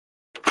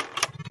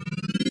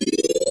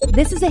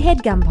This is a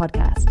HeadGum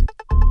podcast.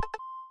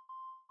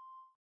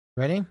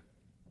 Ready?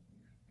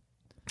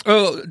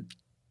 Oh,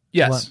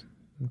 yes.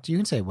 What? You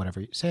can say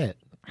whatever. Say it.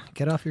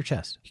 Get off your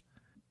chest.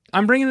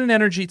 I'm bringing an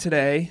energy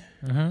today,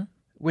 Mm-hmm.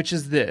 which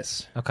is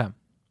this. Okay.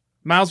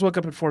 Miles woke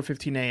up at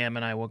 4:15 a.m.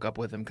 and I woke up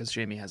with him because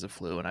Jamie has a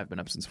flu and I've been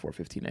up since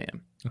 4:15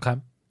 a.m. Okay.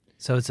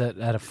 So is it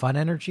at a fun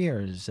energy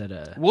or is it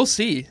a... We'll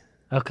see.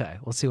 Okay.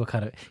 We'll see what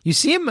kind of... You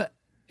seem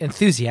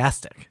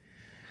enthusiastic.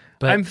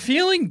 But I'm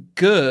feeling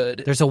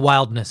good. there's a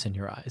wildness in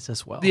your eyes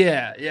as well.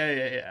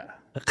 Yeah.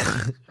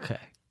 Okay.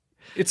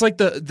 It's like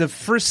the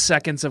first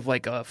seconds of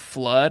like a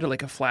flood or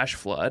like a flash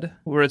flood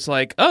where it's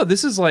like, oh,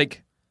 this is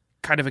like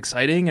kind of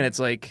exciting and it's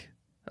like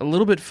a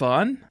little bit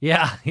fun.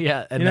 Yeah. And You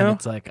then know?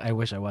 it's like, I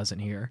wish I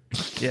wasn't here.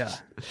 Yeah.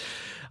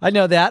 I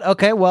know that.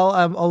 Okay.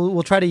 Well,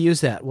 we'll try to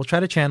use that. We'll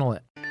try to channel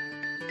it.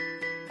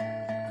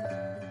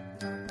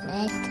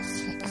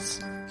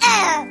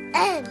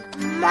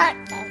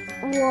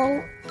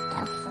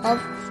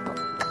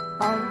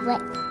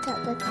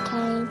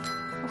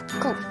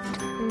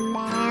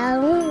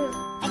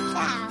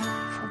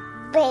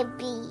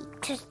 Baby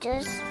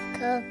sisters,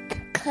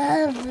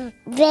 come,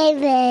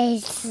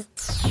 babies.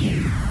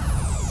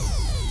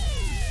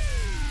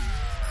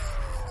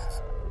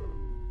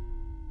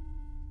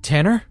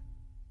 Tanner?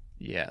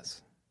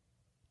 Yes.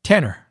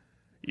 Tanner,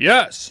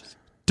 Yes.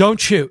 don't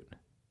shoot.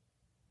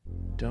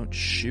 Don't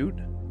shoot.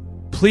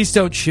 Please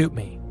don't shoot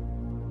me.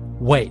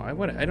 Wait.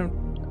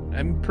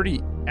 I'm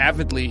pretty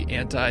avidly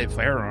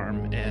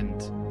anti-firearm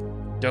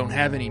and don't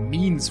have any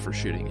means for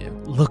shooting you.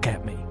 Look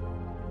at me.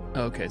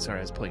 Okay, sorry,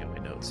 I was pulling up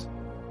my notes.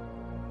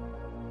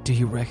 Do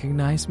you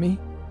recognize me?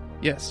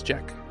 Yes,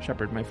 Jack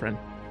Shepard, my friend.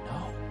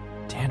 No.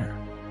 Tanner.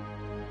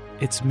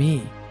 It's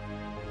me.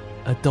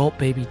 Adult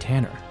baby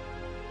Tanner.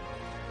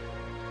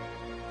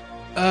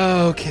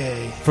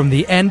 Okay. From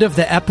the end of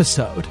the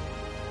episode.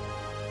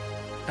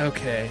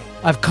 Okay.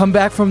 I've come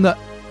back from the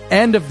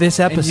end of this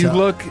episode.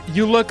 And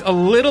you look a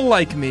little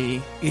like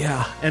me,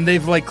 Yeah. and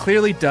they've like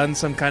clearly done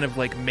some kind of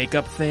like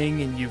makeup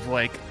thing, and you've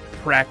like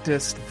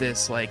practiced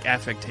this like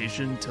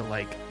affectation to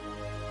like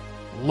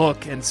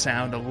look and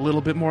sound a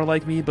little bit more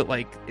like me, but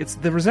like it's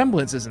the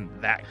resemblance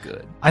isn't that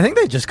good. I think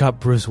they just got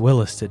Bruce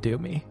Willis to do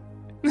me.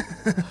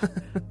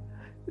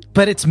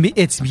 But it's me.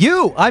 It's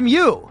you. I'm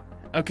you.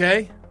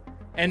 Okay?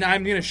 And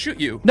I'm gonna shoot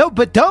you. No,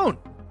 but don't.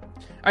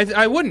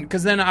 I wouldn't,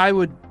 because then I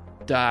would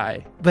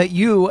die. But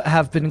you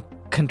have been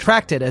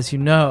contracted, as you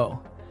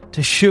know,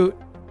 to shoot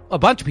a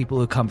bunch of people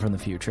who come from the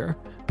future.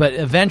 But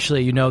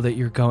eventually you know that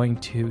you're going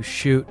to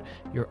shoot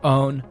your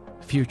own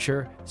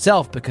future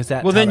self because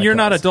that. Well, then you're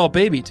not adult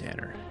baby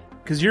Tanner,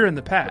 because you're in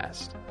the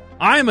past.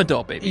 I'm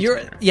adult baby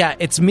Tanner. Yeah,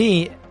 it's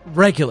me,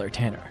 regular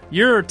Tanner.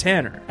 You're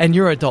Tanner. And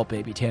you're adult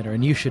baby Tanner,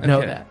 and you should know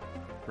Okay. that.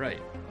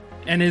 Right.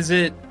 And is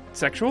it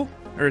sexual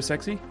or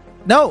sexy?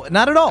 No,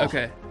 not at all.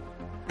 Okay.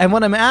 And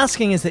what I'm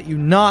asking is that you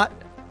not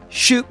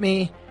shoot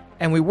me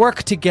and we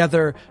work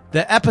together.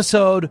 The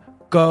episode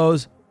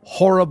goes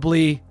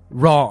horribly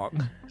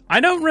wrong. I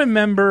don't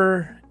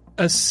remember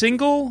a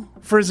single,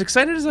 for as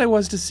excited as I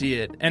was to see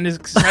it, and as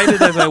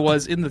excited as I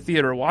was in the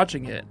theater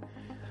watching it,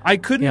 I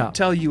couldn't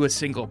tell you a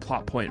single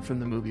plot point from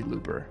the movie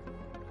Looper.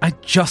 I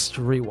just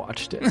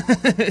rewatched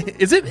it.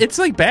 It's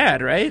like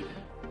bad, right?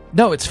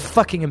 No, it's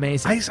fucking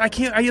amazing. I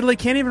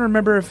can't even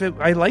remember if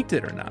I liked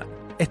it or not.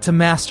 It's a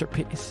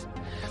masterpiece.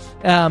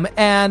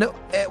 And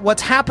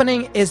what's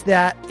happening is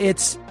that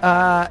it's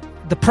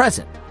the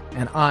present,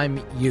 and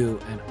I'm you,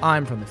 and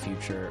I'm from the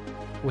future,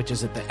 which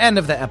is at the end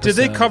of the episode.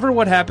 Did they cover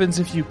what happens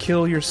if you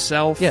kill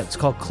yourself? Yeah, it's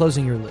called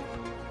closing your loop.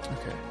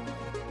 Okay.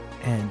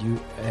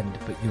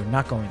 But you're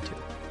not going to,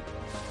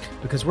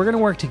 because we're going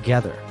to work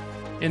together.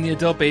 In the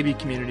adult baby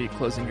community,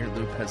 closing your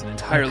loop has an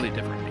entirely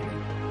different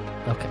meaning.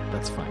 Okay,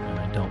 that's fine, and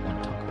I don't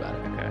want to talk about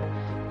it. Okay.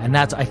 And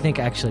that's, I think,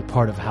 actually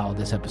part of how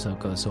this episode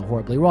goes so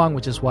horribly wrong,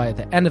 which is why at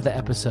the end of the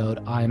episode,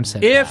 I'm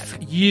sent If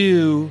back.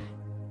 you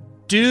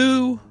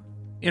do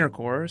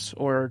intercourse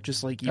or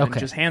just like even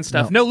just hand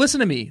stuff, no, listen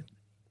to me.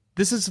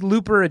 This is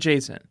Looper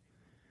adjacent.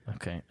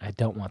 Okay, I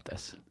don't want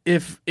this.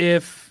 If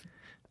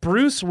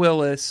Bruce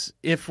Willis,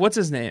 what's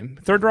his name?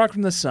 Third Rock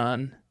from the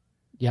Sun.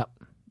 Yep.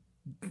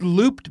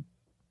 Looped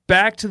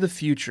back to the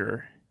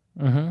future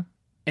Mm-hmm.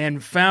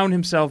 and found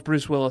himself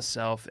Bruce Willis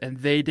self, and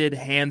they did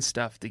hand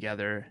stuff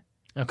together.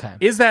 Okay.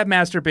 Is that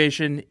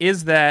masturbation?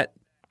 Is that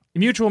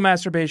mutual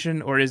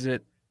masturbation, or is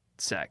it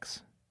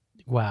sex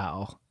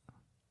Wow.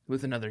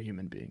 with another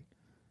human being?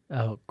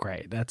 Oh,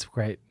 great. That's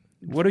great.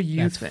 What do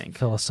you That's think?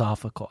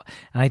 philosophical.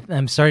 And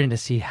I'm starting to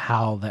see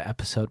how the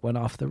episode went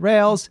off the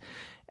rails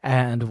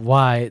and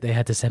why they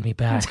had to send me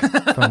back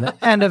from the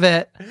end of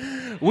it.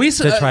 We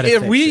to try to if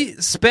fix we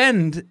it.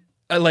 spend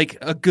like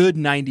a good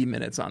 90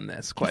 minutes on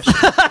this question,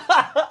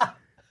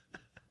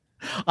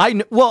 I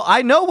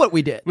know what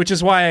we did which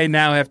is why I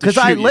now have to because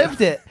shoot I you.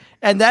 lived it.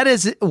 And that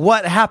is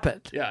what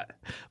happened. Yeah.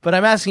 But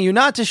I'm asking you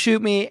not to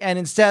shoot me, and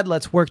instead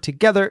let's work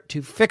together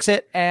to fix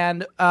it.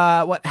 And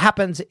what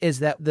happens is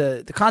that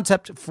the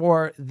concept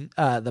for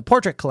the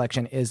portrait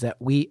collection is that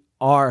we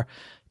are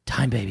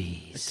Time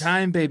babies.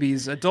 Time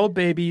babies, adult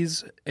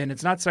babies, and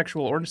it's not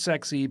sexual or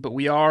sexy, but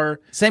we are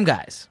Same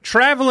guys.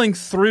 traveling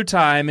through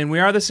time, and we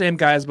are the same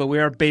guys, but we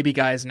are baby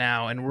guys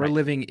now, and we're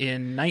living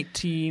in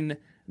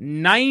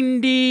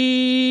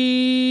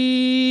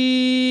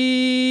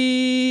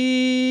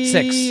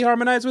 1996.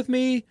 Harmonize with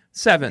me?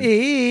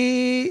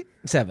 7.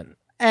 7.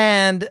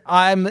 And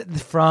I'm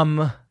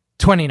from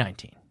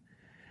 2019.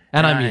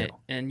 And I'm you.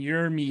 And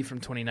you're me from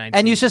 2019.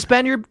 And you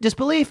suspend your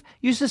disbelief.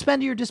 You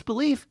suspend your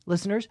disbelief,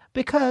 listeners,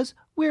 because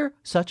we're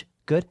such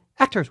good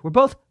actors. We're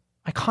both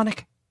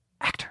iconic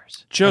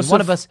actors. Joseph, and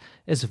one of us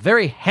is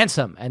very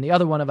handsome, and the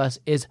other one of us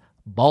is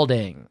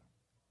balding.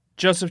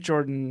 Joseph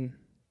Jordan.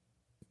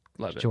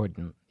 Love it.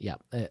 Jordan. Yeah.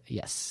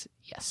 Yes.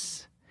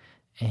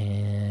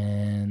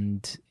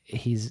 And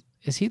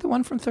is he the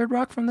one from Third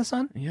Rock from the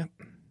Sun? Yep.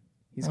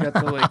 He's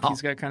got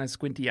he's got kind of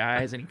squinty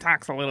eyes, and he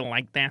talks a little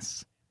like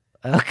this.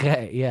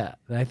 Okay, yeah.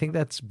 I think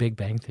that's Big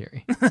Bang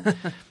Theory.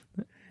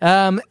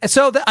 I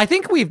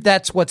think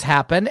that's what's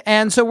happened.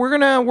 And so we're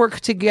going to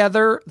work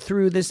together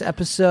through this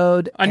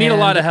episode. I need a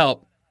lot of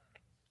help.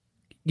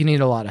 You need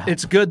a lot of help.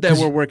 It's good that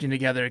we're working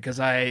together because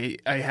I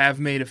have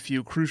made a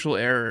few crucial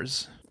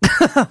errors.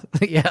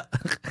 Yeah.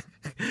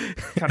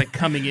 Kind of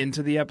coming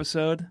into the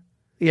episode.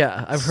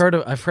 Yeah, I've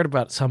heard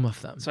about some of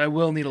them. So I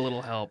will need a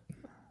little help.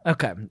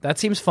 Okay, that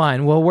seems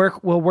fine. We'll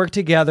work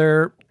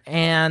together.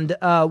 And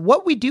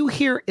what we do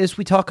here is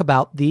we talk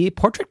about the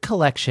Portrait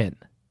Collection.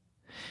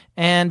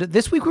 And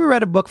this week we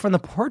read a book from the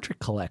Portrait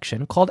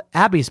Collection called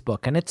Abby's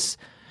Book, and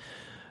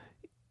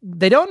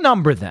they don't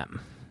number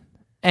them.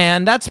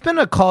 And that's been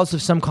a cause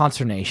of some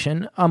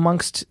consternation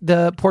amongst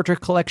the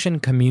Portrait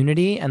Collection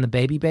community and the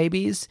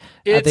babies.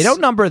 They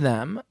don't number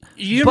them.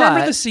 You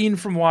remember the scene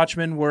from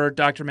Watchmen where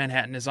Dr.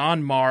 Manhattan is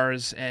on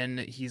Mars and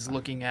he's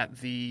looking at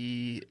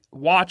the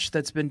watch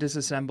that's been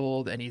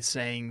disassembled, and he's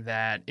saying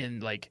that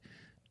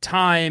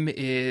time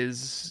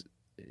is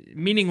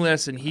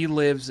meaningless and he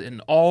lives in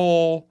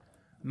all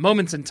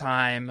moments in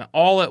time,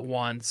 all at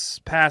once,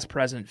 past,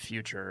 present,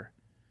 future.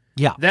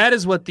 Yeah. That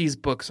is what these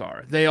books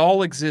are. They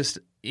all exist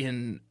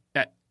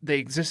at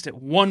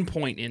one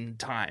point in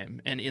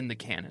time and in the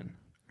canon.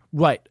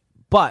 Right.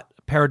 But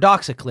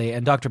paradoxically,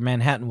 and Dr.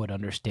 Manhattan would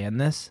understand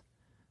this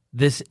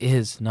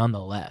is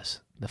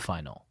nonetheless the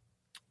final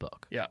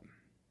book. Yeah.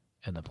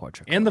 In the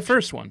Portrait and the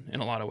first one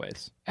in a lot of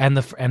ways, and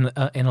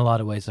in a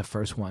lot of ways the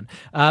first one.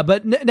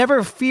 But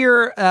never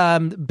fear,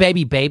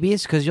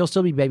 babies, because you'll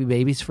still be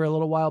babies for a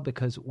little while,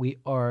 because we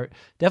are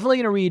definitely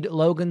going to read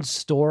Logan's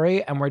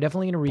story, and we're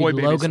definitely going to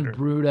read Logan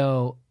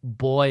Bruto,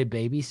 Boy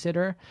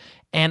Babysitter,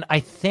 and I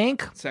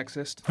think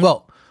sexist.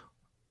 Well,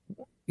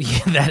 yeah,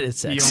 that is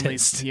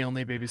sexist. He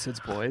only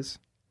babysits boys.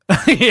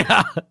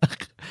 Yeah.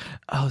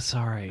 Oh,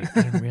 sorry,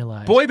 I didn't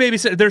realize. Boy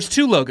Babysitter. There's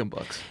 2 Logan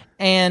books.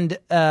 And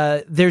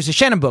there's a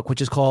Shannon book,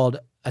 which is called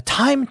A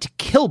Time to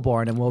Kill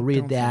Born, and we'll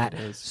read that.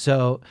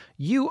 So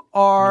you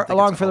are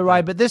along for the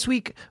ride. But this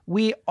week,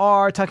 we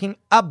are talking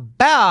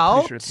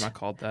about... Pretty sure it's not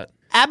called that.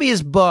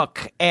 Abby's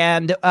book,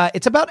 and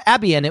it's about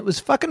Abby, and it was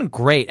fucking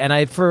great.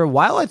 And for a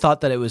while, I thought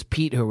that it was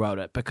Pete who wrote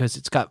it, because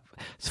it's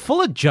full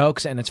of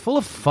jokes, and it's full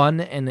of fun,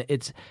 and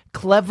it's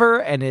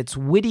clever, and it's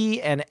witty,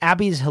 and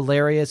Abby's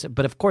hilarious.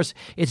 But of course,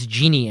 it's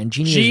Jeannie, and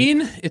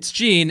it's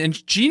Jean,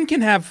 and Jean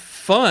can have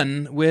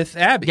fun with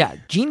Abby. Yeah,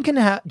 Jeannie can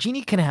have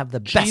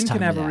the best time. Jean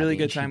can have a really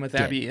good time with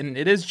Abby, and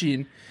it is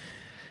Jean,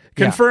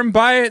 Yeah. confirmed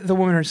by the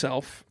woman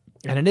herself.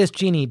 And it is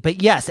Jeannie,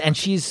 but yes, and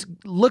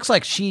looks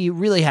like she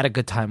really had a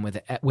good time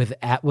with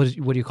what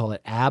do you call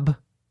it? Ab?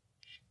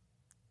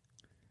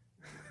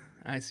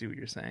 I see what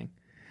you're saying.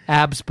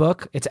 Ab's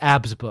book. It's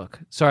Ab's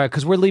book. Sorry,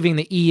 because we're leaving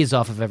the E's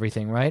off of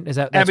everything, right? Is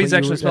that Abby's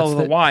actually spelled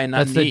with a Y, not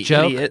that's an the E,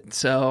 joke? idiot.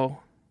 So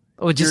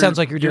it just sounds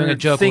like you're doing a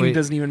joke. Thing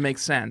doesn't even make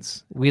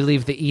sense. We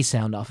leave the E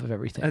sound off of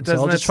everything. It so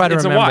I'll just try to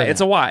remember. It's a Y. That.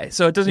 It's a Y.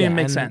 So it doesn't even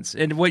make sense.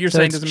 And what you're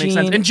saying doesn't make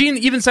sense. And Jean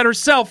even said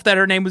herself that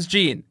her name was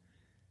Jean.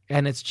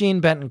 And it's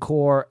Jean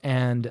Betancourt,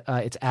 and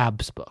it's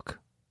Ab's book.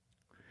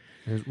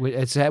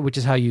 Which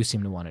is how you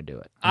seem to want to do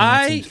it.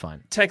 I seems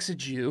fine.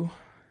 Texted you.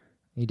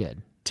 You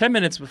did. 10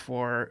 minutes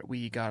before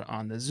we got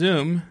on the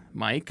Zoom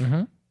mic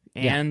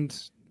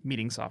and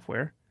meeting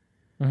software,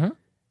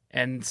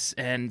 and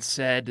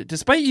said,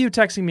 despite you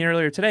texting me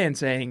earlier today and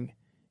saying,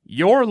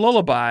 your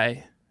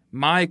lullaby,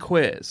 my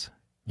quiz.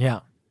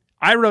 Yeah.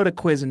 I wrote a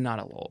quiz and not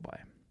a lullaby.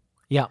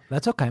 Yeah,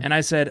 that's okay. And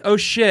I said, oh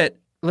shit,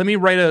 let me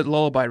write a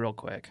lullaby real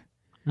quick.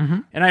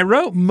 And I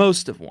wrote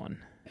most of one.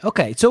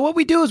 Okay, so what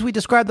we do is we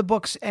describe the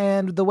books,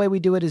 and the way we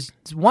do it is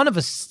one of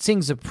us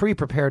sings a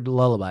pre-prepared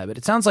lullaby, but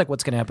it sounds like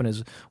what's going to happen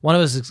is one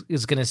of us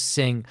is going to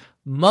sing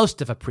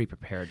most of a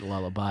pre-prepared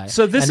lullaby,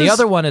 the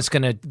other one is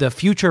going to, the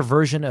future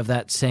version of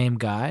that same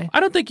guy... I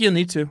don't think you'll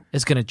need to.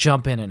 ...is going to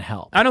jump in and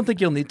help. I don't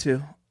think you'll need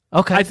to.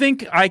 Okay. I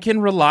think I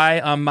can rely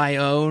on my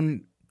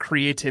own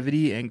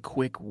creativity and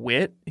quick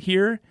wit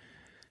here.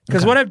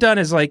 Because what I've done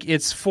is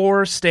it's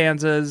 4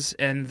 stanzas,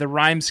 and the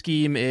rhyme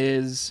scheme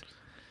is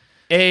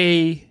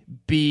A,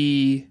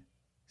 B,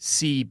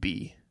 C,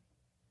 B.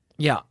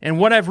 Yeah. And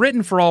what I've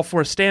written for all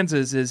 4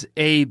 stanzas is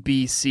A,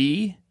 B,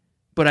 C,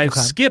 but I've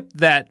Okay. skipped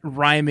that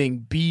rhyming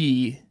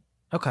B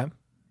Okay.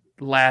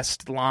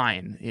 last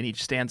line in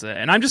each stanza,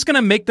 and I'm just going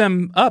to make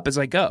them up as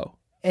I go.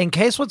 In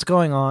case what's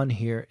going on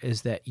here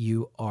is that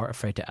you are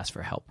afraid to ask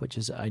for help, which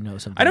is, I know,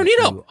 something I don't that need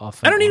you help.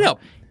 often I don't need are. help.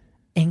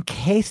 In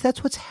case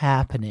that's what's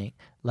happening,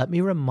 let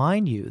me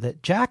remind you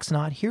that Jack's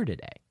not here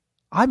today.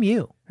 I'm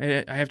you.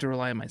 I have to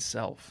rely on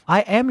myself.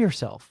 I am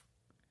yourself.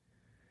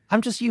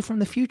 I'm just you from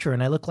the future,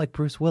 and I look like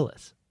Bruce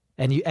Willis.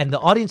 And the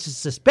audience is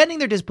suspending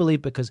their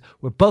disbelief because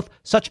we're both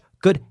such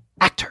good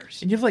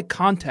actors. And you have like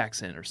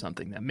contacts in or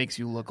something that makes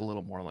you look a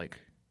little more like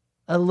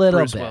A little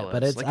Bruce bit, Willis,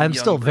 but like a I'm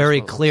young still Bruce very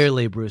Willis.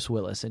 clearly Bruce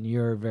Willis, and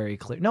you're very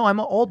clear. No, I'm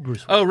an old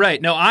Bruce Willis. Oh,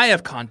 right. No, I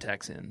have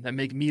contacts in that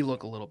make me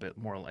look a little bit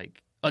more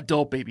like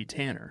adult baby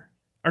Tanner.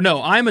 Or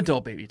no, I'm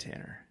adult baby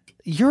Tanner.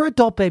 You're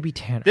adult baby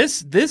Tanner.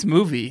 This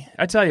movie,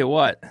 I tell you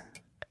what,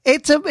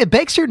 It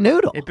bakes your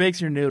noodle. it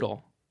bakes your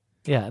noodle.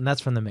 Yeah, and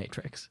that's from The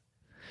Matrix.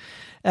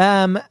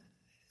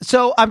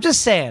 So I'm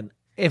just saying,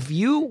 if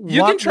you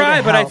You want can try,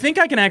 me to but I help- think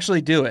I can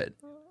actually do it.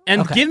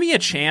 And Okay. give me a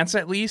chance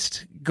at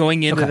least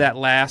going into Okay. that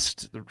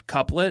last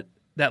couplet,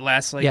 that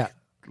last like Yeah.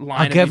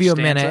 line. I'll of give each you a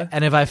stanza. minute,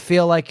 and if I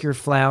feel like you're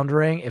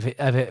floundering, if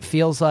it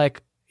feels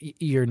like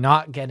you're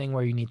not getting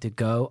where you need to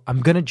go,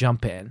 I'm gonna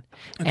jump in,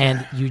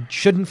 and you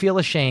shouldn't feel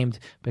ashamed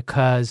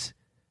because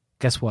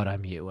guess what?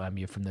 I'm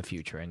you from the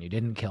future, and you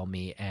didn't kill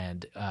me,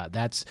 and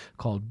that's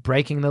called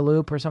breaking the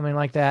loop or something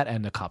like that,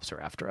 and the cops are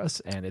after us,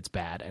 and it's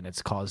bad, and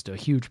it's caused a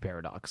huge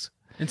paradox.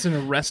 It's an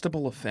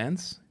arrestable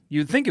offense.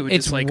 You'd think it would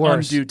It's just like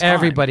worse. undo time.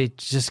 Everybody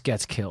just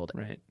gets killed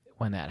Right.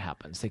 when that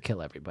happens. They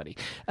kill everybody.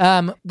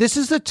 This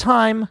is the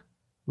time,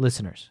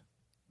 listeners.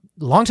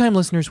 Longtime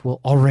listeners will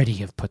already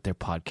have put their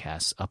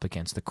podcasts up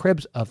against the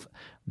cribs of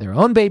their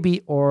own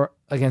baby, or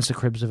against the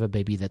cribs of a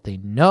baby that they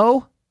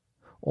know,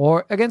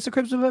 or against the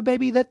cribs of a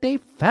baby that they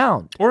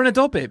found. Or an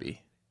adult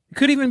baby. It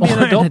could even be an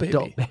Or adult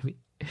baby. baby.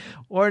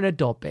 Or an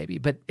adult baby.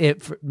 But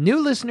for new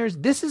listeners,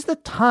 this is the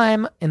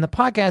time in the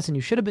podcast, and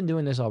you should have been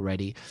doing this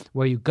already,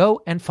 where you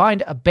go and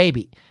find a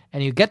baby,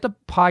 and you get the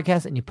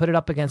podcast and you put it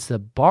up against the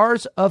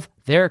bars of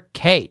their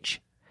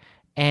cage,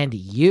 and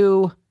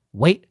you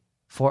wait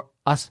for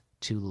us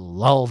to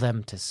lull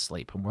them to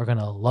sleep. And we're going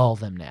to lull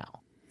them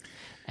now.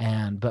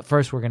 But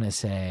first we're going to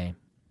say,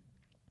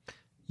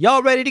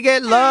 y'all ready to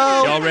get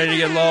lulled? Y'all ready to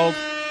get lulled?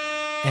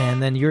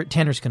 And then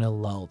Tanner's going to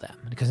lull them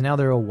because now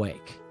they're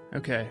awake.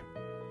 Okay.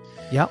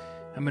 Yep.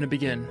 I'm going to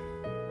begin.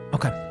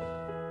 Okay.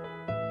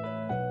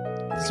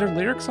 Is there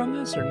lyrics on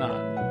this or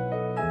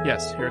not?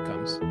 Yes, here it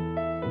comes.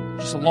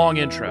 Just a long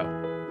intro.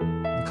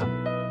 Okay.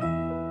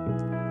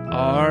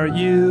 Are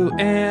you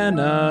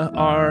Anna?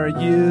 Are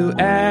you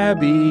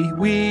Abby?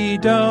 We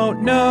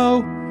don't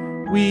know.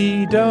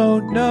 We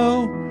don't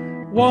know.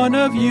 One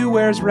of you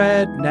wears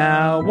red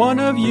now. One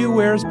of you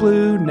wears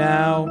blue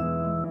now.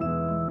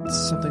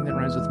 It's something that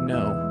rhymes with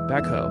no.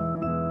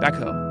 Backhoe.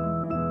 Backhoe.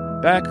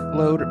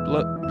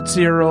 Backload.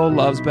 Cyril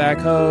loves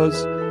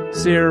backhoes.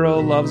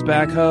 Cyril loves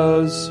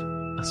backhoes.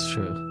 That's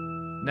true.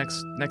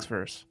 Next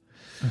verse.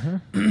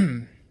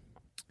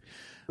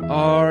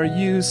 Are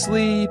you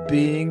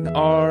sleeping?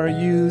 Are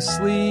you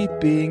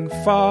sleeping?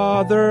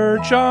 Father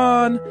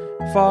John,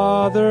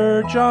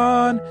 Father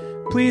John,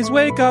 please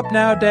wake up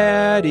now,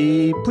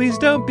 Daddy. Please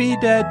don't be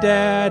dead,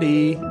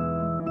 Daddy.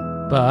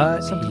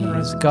 But Something he's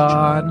rhymes with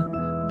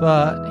gone.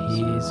 But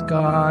he's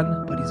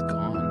gone. But he's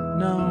gone.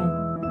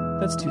 No,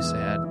 that's too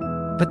sad.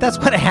 But that's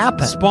what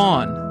happened.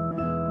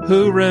 Spawn.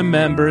 Who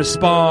remembers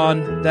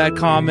Spawn? That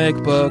comic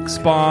book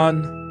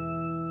Spawn.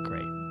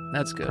 Great.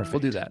 That's good. Perfect. We'll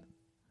do that.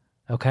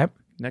 Okay.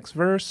 Next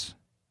verse.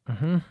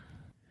 Mm-hmm.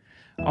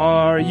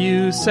 Are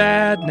you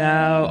sad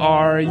now?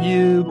 Are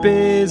you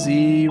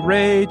busy?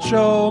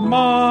 Rachel,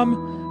 Mom,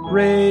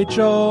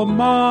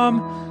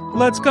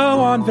 let's go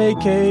on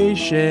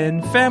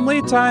vacation.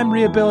 Family time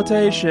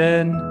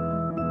rehabilitation.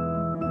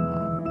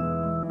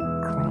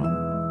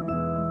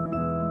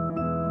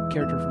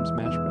 Character from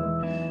Smash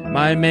Bros.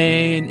 My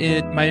main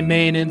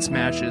in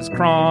Smash is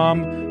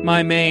Crom.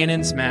 My main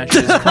in Smash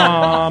is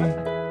Crom.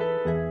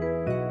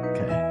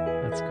 Okay.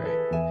 That's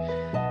great.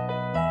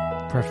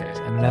 Perfect.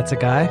 And that's a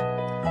guy?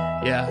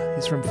 Yeah,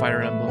 he's from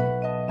Fire Emblem,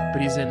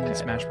 but he's in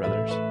Smash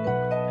Brothers.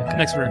 Okay.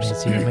 Next verse.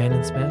 Is he a man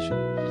in Smash?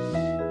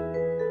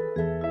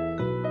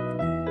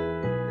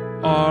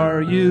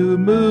 Are you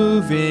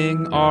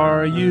moving?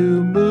 Are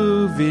you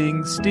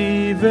moving?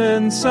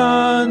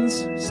 Stevensons,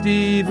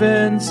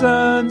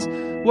 Stevensons.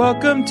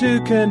 Welcome to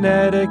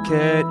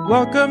Connecticut.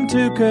 Welcome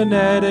to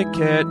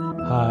Connecticut.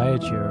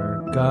 Hide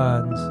your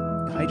guns.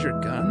 Hide your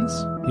guns?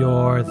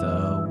 You're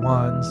the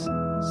ones.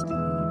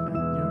 Steven,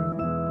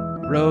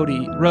 you're...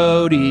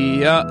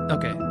 Roadie,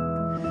 okay.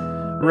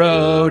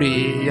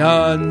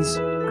 Rhodians.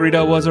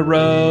 Greedo was a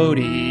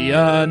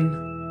Rhodian.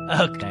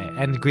 Okay.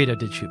 And Greedo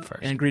did shoot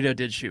first. And Greedo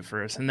did shoot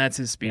first, and that's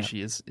his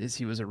species, is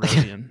he was a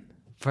Rhodian.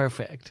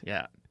 Perfect.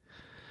 Yeah.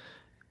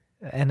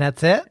 And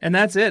that's it? And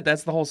that's it.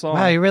 That's the whole song.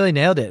 Wow, you really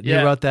nailed it.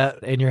 Yeah. You wrote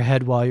that in your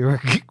head while you were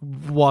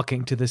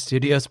walking to the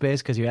studio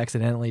space because you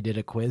accidentally did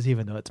a quiz,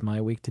 even though it's my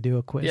week to do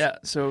a quiz. Yeah,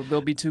 so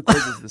there'll be 2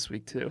 quizzes this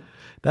week, too.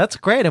 That's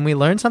great. And we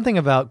learned something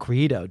about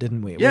Greedo,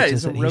 didn't we? Yeah, Which he's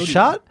is a that he roadie.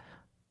 shot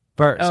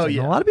first. Oh, And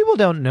yeah. a lot of people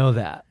don't know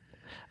that.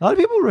 A lot of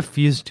people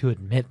refuse to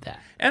admit that.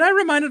 And I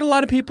reminded a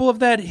lot of people of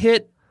that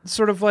hit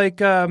sort of like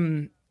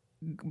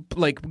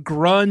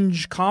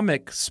grunge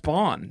comic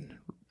Spawn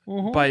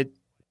by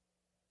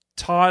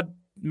Todd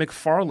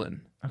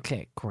McFarlane.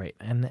 Okay, great.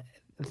 And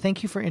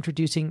thank you for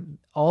introducing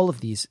all of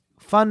these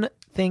fun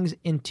things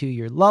into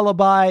your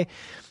lullaby.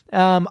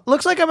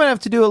 Looks like I'm going to have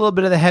to do a little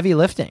bit of the heavy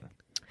lifting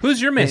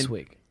Who's your main? this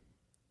week.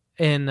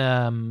 In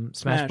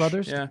Smash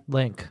Brothers? yeah.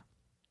 Link.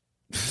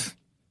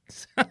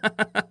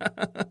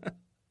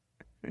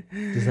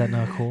 Is that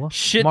not cool?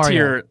 Shit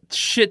Mario.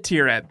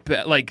 tier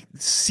at like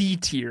C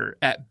tier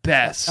at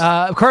best.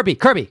 Kirby.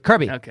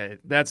 Okay,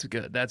 that's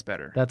good. That's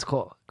better. That's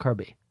cool.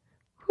 Kirby.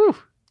 Whew.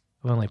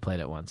 I've only played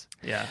it once.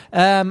 Yeah.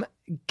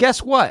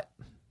 Guess what?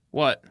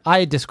 What?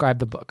 I described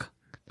the book.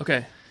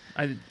 Okay.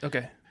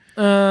 Okay.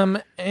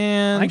 And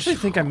I actually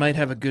think I might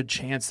have a good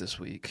chance this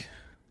week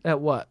at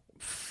what?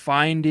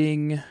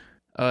 finding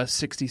a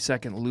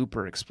 60-second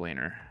looper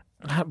explainer.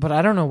 But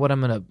I don't know what I'm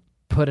going to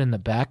put in the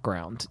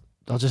background.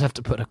 I'll just have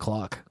to put a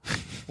clock.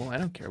 Well, I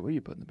don't care what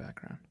you put in the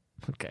background.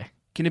 Okay.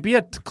 Can it be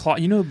a clock?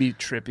 You know, it'd be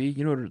trippy.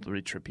 You know what would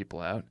really trip people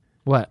out?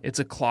 What? It's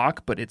a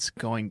clock, but it's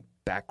going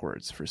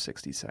backwards for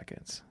 60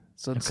 seconds.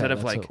 So instead of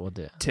that's like what we'll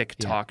do. tick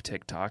tock,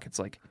 it's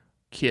like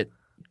kit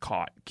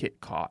caught.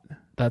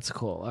 That's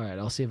cool. All right,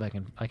 I'll see if I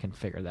can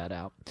figure that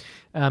out.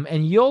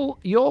 And you'll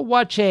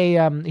watch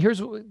a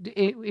here's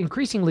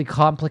increasingly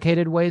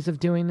complicated ways of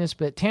doing this,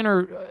 but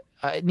Tanner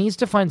needs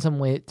to find some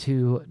way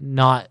to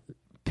not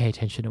pay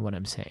attention to what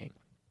I'm saying.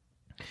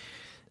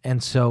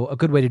 And so a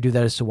good way to do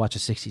that is to watch a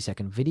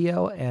 60-second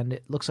video, and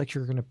it looks like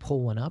you're going to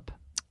pull one up.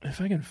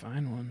 If I can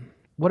find one.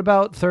 What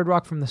about Third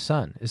Rock from the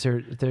Sun? Is there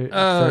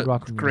Third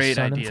Rock from great the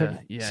Sun idea.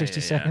 in Yeah,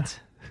 60 yeah. seconds?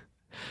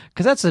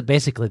 Because that's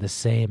basically the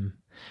same.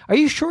 Are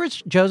you sure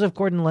it's Joseph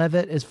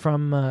Gordon-Levitt is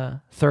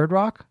from Third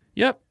Rock?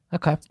 Yep.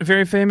 Okay.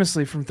 Very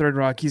famously from Third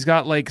Rock. He's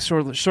got like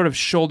sort of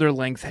shoulder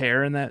length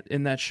hair in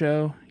that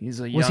show. He's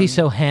a young Was he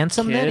so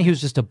handsome then? kid. He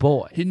was just a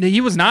boy.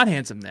 He was not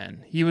handsome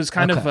then. He was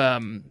kind Okay.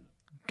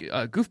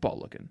 of goofball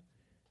looking.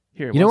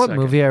 Here, You know one what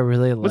second. movie I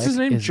really like? What's his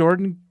name? is-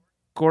 Jordan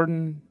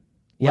Gordon.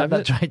 Yeah,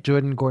 Levitt? that's right.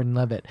 Jordan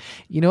Gordon-Levitt.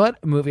 You know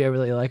what movie I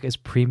really like is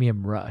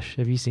Premium Rush.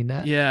 Have you seen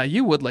that? Yeah,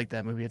 you would like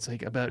that movie. It's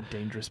like about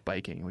dangerous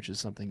biking, which is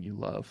something you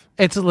love.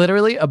 It's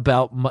literally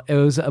about it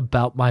was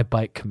about my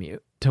bike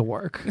commute to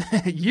work.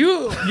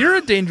 You're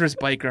a dangerous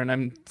biker, and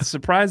I'm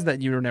surprised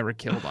that you were never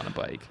killed on a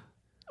bike.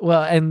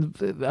 Well, and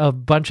a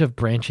bunch of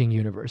branching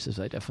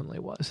universes I definitely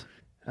was.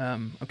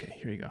 Okay,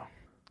 here you go.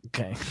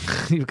 Okay.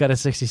 You've got a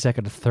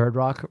 60-second Third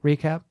Rock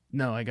recap?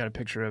 No, I got a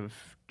picture of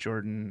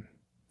Jordan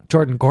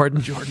Gordon.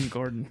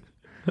 Gordon.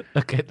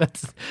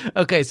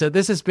 Okay. So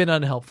this has been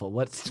unhelpful.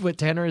 What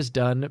Tanner has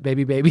done,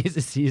 baby babies,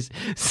 is he's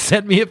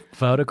sent me a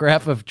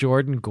photograph of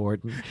Jordan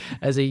Gordon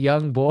as a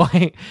young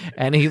boy,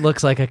 and he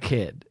looks like a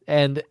kid.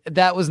 And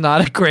that was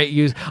not a great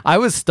use. I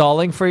was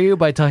stalling for you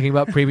by talking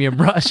about Premium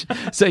Rush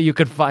so you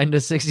could find a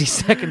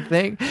 60-second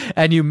thing,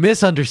 and you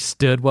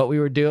misunderstood what we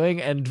were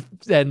doing and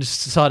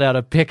sought out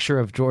a picture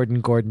of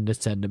Jordan Gordon to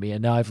send to me,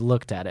 and now I've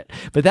looked at it.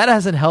 But that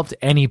hasn't helped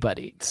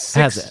anybody,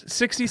 has it?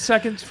 60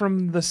 seconds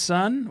from the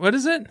sun? What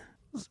is it?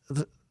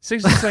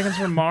 60 seconds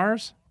from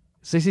Mars?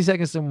 60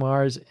 Seconds to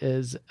Mars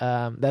is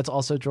that's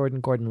also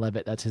Jordan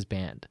Gordon-Levitt. That's his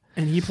band.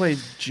 And he played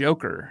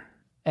Joker.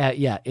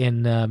 Yeah,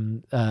 in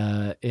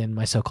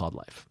My So-Called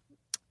Life.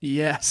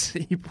 Yes,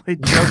 he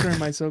played Joker in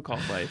My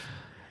So-Called Life.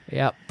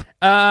 Yep.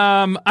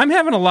 I'm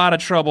having a lot of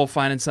trouble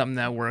finding something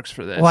that works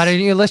for this. Why don't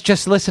you let's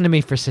just listen to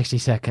me for 60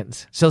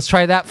 seconds. So let's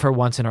try that for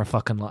once in our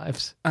fucking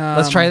lives.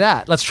 Let's try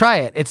that. Let's try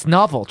it. It's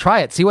novel.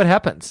 Try it. See what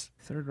happens.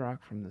 Third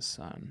Rock from the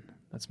Sun.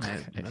 That's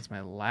my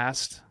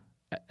last.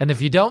 And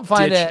if you don't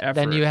find Ditch it,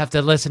 then effort. you have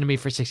to listen to me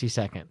for 60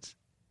 seconds.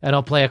 And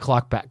I'll play a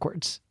clock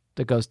backwards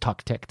that goes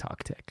talk tick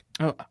talk tick.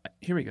 Oh,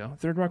 here we go.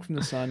 Third Rock from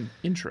the Sun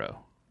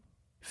intro.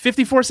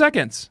 54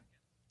 seconds.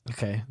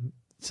 Okay.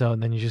 So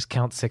then you just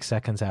count 6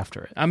 seconds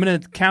after it. I'm gonna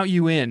count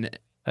you in.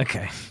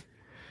 Okay.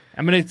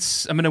 I'm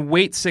gonna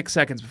wait 6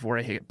 seconds before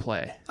I hit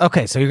play.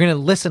 Okay, so you're going to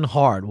listen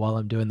hard while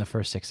I'm doing the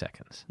first 6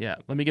 seconds. Yeah,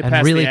 let me get And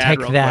past really the ad take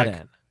real that quick.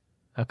 in.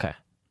 Okay.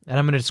 And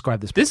I'm going to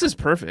describe this. This is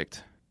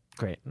perfect.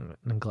 Great.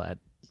 I'm glad.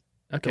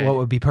 Okay. What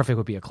would be perfect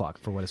would be a clock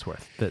for what it's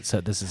worth.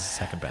 So this is the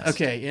second best.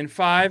 Okay. In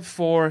 5,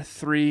 4,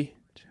 3,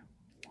 2,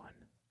 1.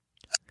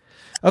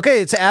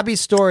 Okay, it's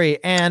Abby's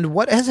story, and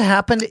what has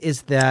happened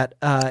is that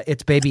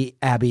it's baby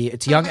Abby,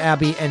 it's young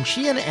Abby, and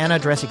she and Anna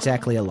dress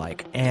exactly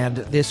alike, and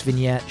this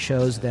vignette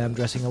shows them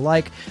dressing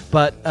alike,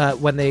 but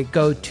when they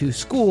go to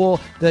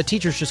school, the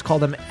teachers just call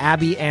them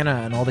Abby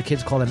Anna, and all the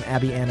kids call them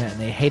Abby Anna, and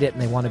they hate it,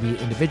 and they want to be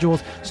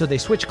individuals, so they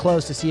switch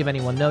clothes to see if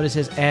anyone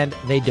notices, and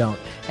they don't.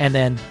 And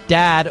then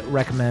John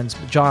recommends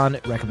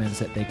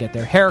that they get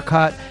their hair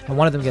cut, and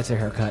one of them gets their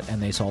hair cut, and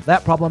they solve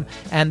that problem,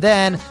 and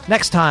then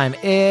next time,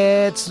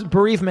 it's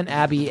bereavement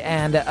Abby,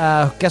 and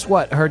guess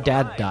what? Her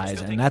dad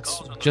dies, and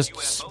that's just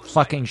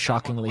fucking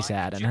shockingly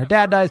sad. And her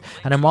dad dies,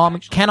 and her mom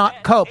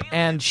cannot cope,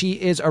 and she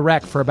is a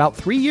wreck for about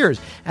 3 years.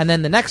 And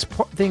then the next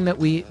thing that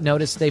we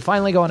notice, they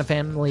finally go on a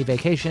family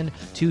vacation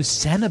to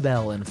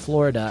Sanibel in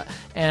Florida,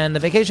 and the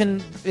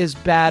vacation is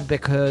bad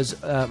because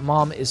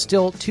mom is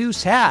still too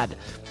sad.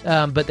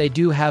 But they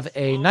do have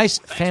a nice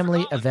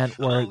family event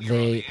where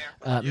they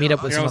meet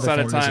up with some other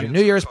families at a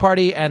New Year's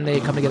party, and they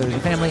come together as a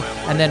family.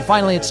 And then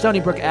finally, it's Stony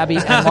Brook Abbey,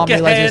 and mom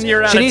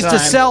realizes she needs to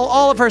sell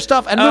all of her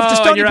stuff and move to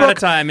Stony you're Brook. out of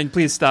time, and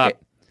please stop.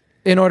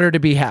 In order to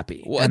be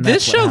happy. Well,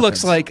 this show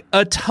looks like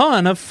a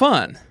ton of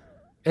fun.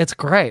 It's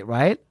great,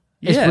 right?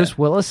 Is Yeah. Bruce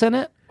Willis in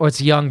it, or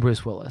it's young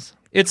Bruce Willis?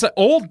 It's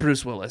old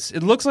Bruce Willis.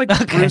 It looks like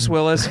Bruce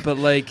Willis, but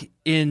like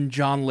in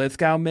John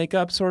Lithgow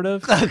makeup, sort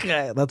of.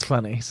 Okay, that's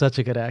funny. Such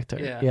a good actor.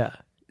 Yeah.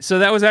 So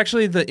that was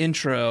actually the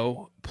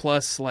intro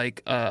plus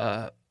like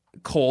a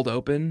cold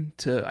open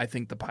to, I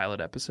think, the pilot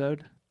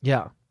episode.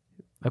 Yeah.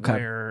 Okay.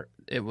 Where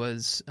it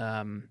was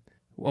a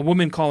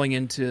woman calling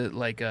into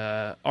like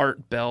a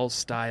Art Bell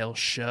style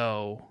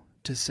show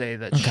to say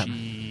that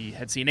she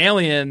had seen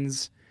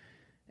aliens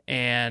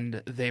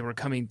and they were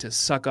coming to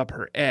suck up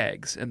her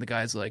eggs. And the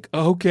guy's like,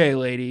 okay,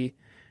 lady.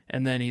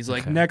 And then he's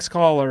like, next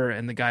caller.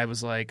 And the guy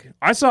was like,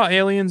 I saw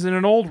aliens in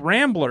an old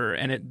Rambler.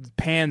 And it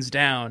pans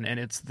down and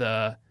it's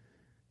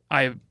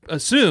I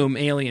assume,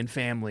 alien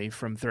family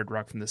from Third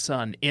Rock from the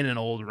Sun in an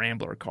old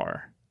Rambler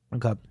car.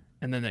 Okay.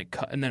 And then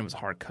it was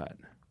hard cut.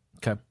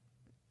 Okay.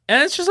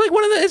 And it's just like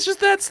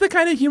that's the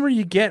kind of humor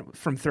you get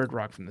from Third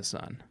Rock from the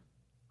Sun.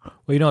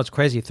 Well, you know what's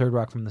crazy? Third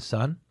Rock from the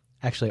Sun,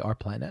 actually our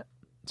planet.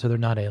 So they're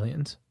not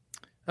aliens.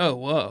 Oh,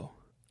 whoa.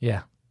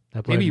 Yeah.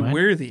 That blows Maybe my mind.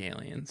 we're the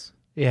aliens.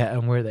 Yeah,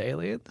 and we're the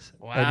aliens.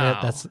 Wow. And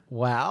that's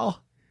wow.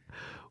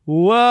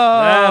 Whoa.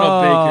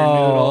 That'll bake your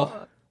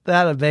noodle.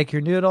 That'll bake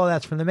your noodle.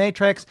 That's from The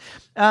Matrix.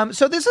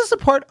 So this is the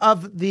part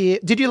of the...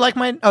 Did you like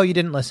mine? Oh, you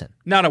didn't listen.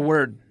 Not a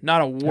word.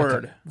 Not a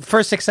word. Okay.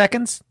 First 6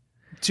 seconds?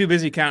 Too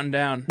busy counting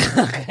down.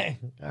 Okay.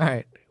 All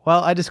right.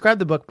 Well, I described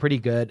the book pretty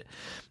good.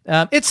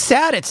 It's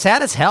sad. It's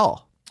sad as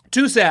hell.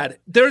 Too sad.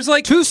 There's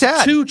like Too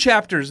sad. 2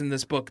 chapters in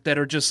this book that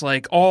are just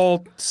like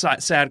all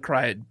sad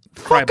cry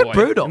Fucking boy.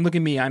 brutal. And look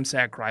at me. I'm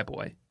sad cry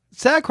boy.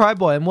 Sad cry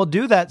boy. And we'll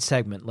do that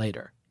segment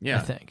later, Yeah.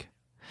 I think.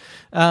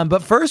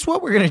 But first,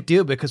 what we're going to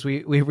do, because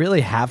we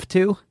really have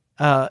to,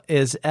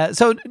 is...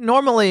 so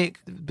normally,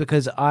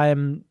 because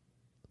I'm,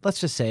 let's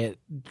just say it,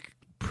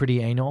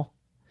 pretty anal,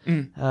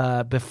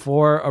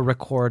 before a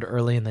record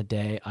early in the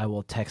day, I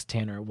will text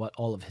Tanner what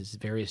all of his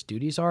various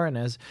duties are. And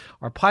as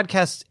our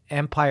podcast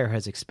empire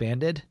has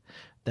expanded,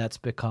 that's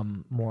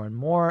become more and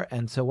more.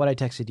 And so what I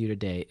texted you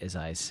today is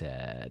I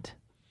said,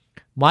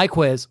 my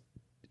quiz,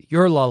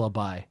 your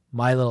lullaby,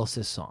 my little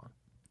sis song.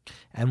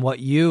 And what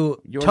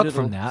you took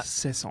from that...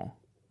 Sisson.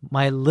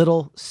 My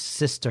little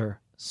sister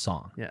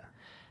song. Yeah.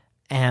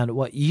 And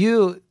what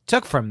you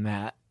took from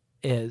that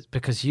is,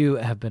 because you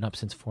have been up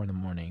since 4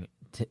 a.m.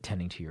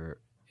 Tending to your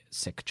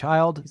sick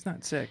child. He's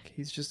not sick.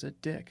 He's just a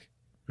dick.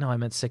 No, I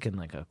meant sick in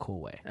like a cool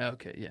way.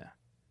 Okay, yeah.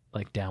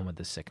 Like down with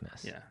the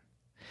sickness. Yeah.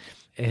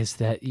 Is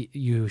that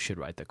you should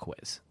write the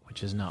quiz,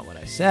 which is not what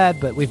I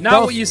said, but we've Not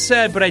both what you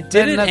said, but I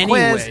did it the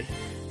anyway. quiz.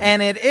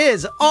 And it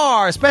is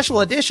our special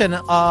edition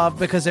of,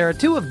 because there are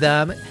 2 of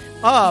them,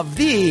 of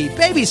the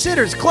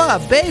Babysitters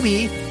Club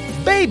Baby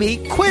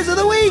Quiz of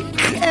the Week.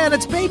 And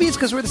it's babies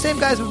because we're the same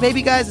guys with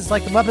Baby Guys. It's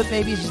like the Muppet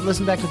Babies. Just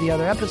listen back to the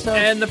other episodes.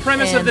 And the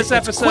premise of this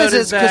it's episode quizzes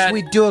is that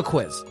we do a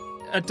quiz.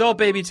 Adult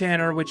Baby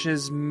Tanner, which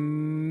is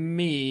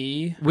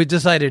me, We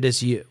decided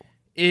it's you.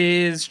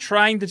 is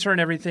trying to turn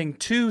everything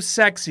too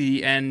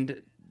sexy, and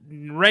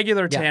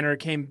regular Tanner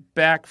came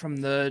back from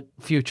the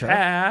Future.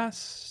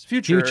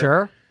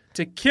 future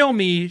to kill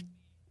me.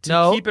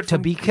 To keep it to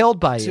from, be killed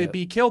by you. To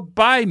be killed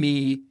by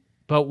me,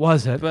 But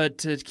was it? but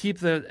to keep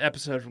the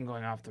episode from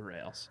going off the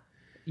rails.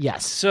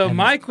 Yes. So And-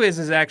 my quiz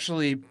is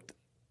actually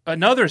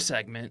another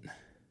segment,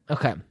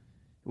 Okay.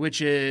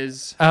 which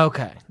is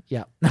Okay.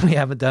 Yeah. We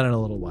haven't done it in a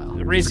little while.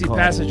 Racy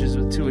Passages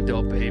with 2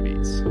 adult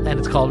babies. And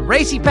it's called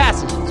Racy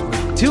Passages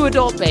with 2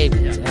 adult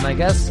babies. And I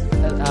guess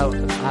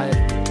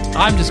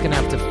I'm just going to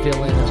have to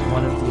fill in as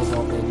one of the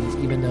adult babies,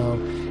 even though...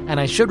 And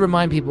I should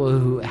remind people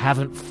who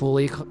haven't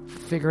fully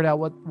figured out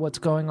what's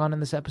going on in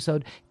this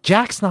episode,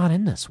 Jack's not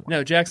in this one.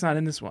 No, Jack's not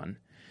in this one.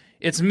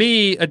 It's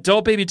me,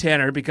 adult baby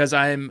Tanner, because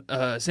I'm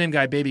same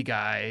guy, baby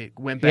guy,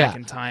 went back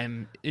in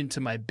time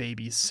into my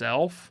baby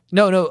self.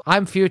 No,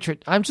 I'm future.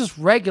 I'm just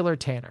regular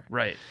Tanner.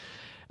 Right.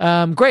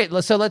 Great.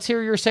 So let's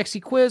hear your sexy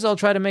quiz. I'll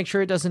try to make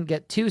sure it doesn't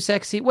get too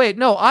sexy. Wait,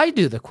 no, I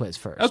do the quiz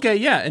first. Okay,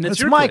 yeah, and it's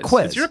your my quiz.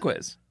 quiz. It's your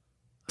quiz.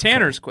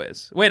 Tanner's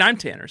quiz. Wait, I'm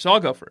Tanner, so I'll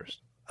go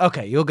first.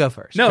 Okay, you'll go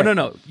first. No, Great.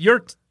 no.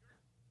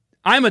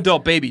 I'm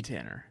adult baby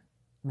Tanner.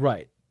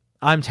 Right.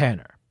 I'm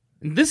Tanner.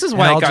 And this is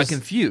why I'll I got just-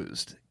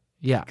 confused.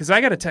 Yeah. Because I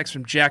got a text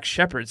from Jack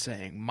Shepard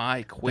saying,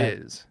 my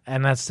quiz.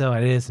 And that's so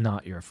it is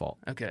not your fault.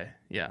 Okay,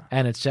 yeah.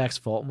 And it's Jack's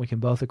fault, and we can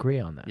both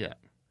agree on that. Yeah.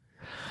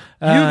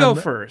 You go Um,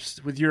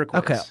 first with your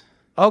quiz. Okay.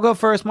 I'll go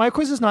first. My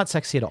quiz is not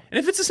sexy at all. And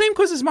if it's the same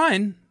quiz as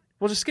mine,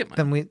 we'll just skip mine.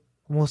 Then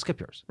we'll skip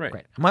yours. Right.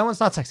 Great. My one's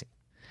not sexy.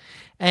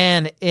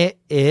 And it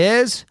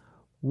is,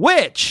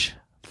 which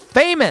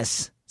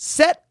famous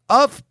set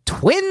of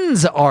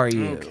twins are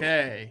you?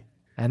 Okay.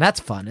 And that's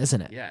fun,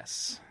 isn't it?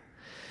 Yes.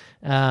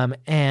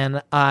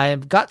 And I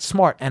got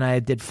smart, and I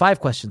did 5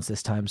 questions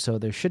this time, so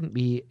there shouldn't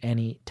be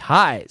any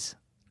ties.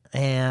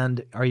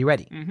 And are you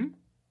ready? Mm-hmm.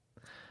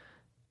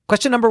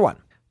 Question number 1.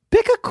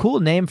 Pick a cool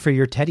name for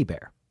your teddy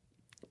bear.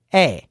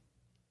 A,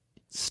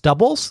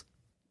 Stubbles.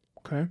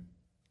 Okay.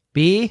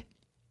 B,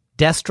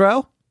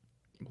 Destro.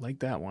 Like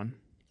that one.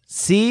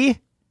 C,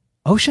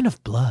 Ocean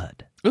of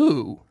Blood.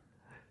 Ooh.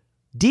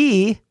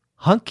 D,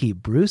 Hunky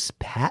Bruce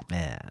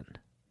Patman.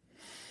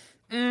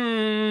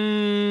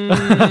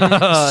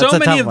 So It's a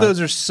many tough of one.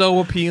 those are so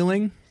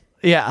appealing.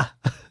 Yeah.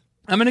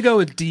 I'm going to go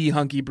with D,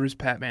 Hunky Bruce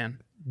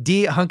Patman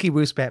D, Hunky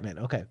Bruce Patman.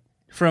 Okay.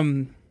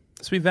 from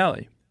Sweet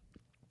Valley.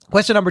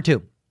 Question number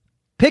 2.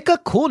 Pick a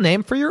cool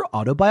name for your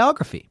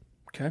autobiography.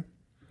 Okay.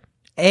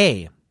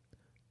 A,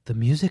 The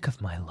Music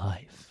of My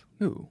Life.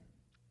 Ooh.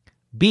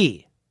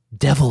 B,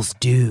 Devil's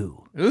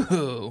Due.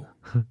 Ooh.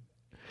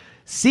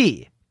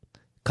 C,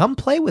 Come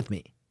Play With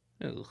Me.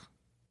 Ugh.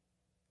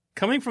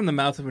 Coming from the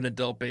mouth of an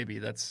adult baby,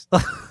 that's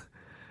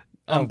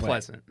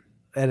unpleasant.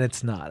 And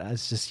it's not.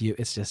 It's just you.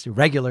 It's just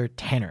regular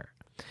Tanner.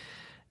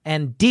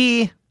 And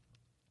D,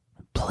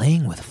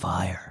 Playing with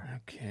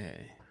Fire.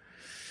 Okay.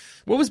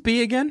 What was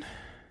B again?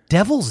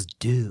 Devil's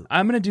Due.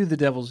 I'm going to do the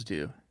Devil's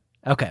Due.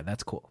 Okay,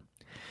 that's cool.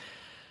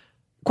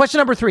 Question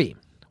number 3.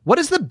 What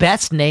is the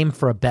best name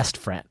for a best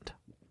friend?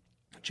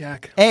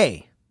 Jack.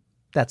 A,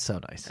 that's so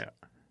nice. Yeah.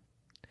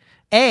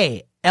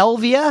 A,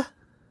 Elvia.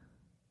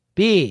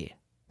 B,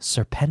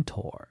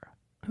 Serpentor.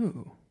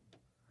 Ooh.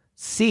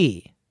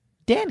 C,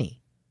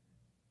 Danny.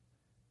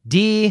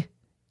 D,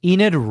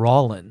 Enid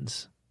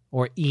Rollins.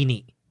 Or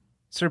Eni.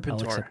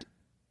 Serpentor.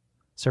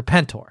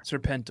 Serpentor.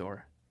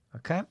 Serpentor.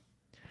 Okay.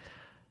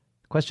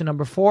 Question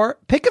number 4.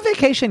 Pick a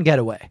vacation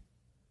getaway.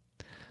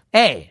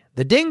 A,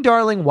 the Ding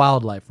Darling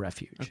Wildlife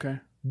Refuge. Okay.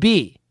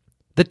 B,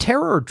 the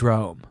Terror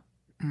Drome.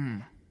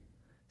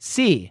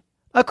 C,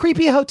 a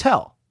creepy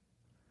hotel.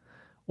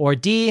 Or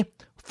D,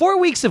 4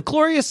 weeks of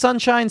glorious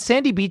sunshine,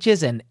 sandy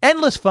beaches, and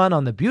endless fun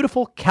on the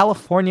beautiful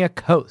California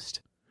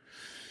coast.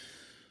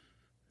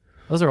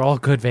 Those are all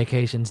good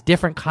vacations,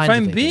 different kinds If of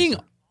I'm vacations. being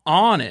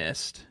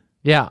honest,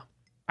 Yeah.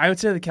 I would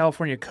say the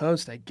California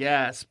coast, I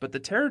guess, but the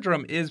Terror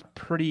Drum is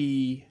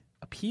pretty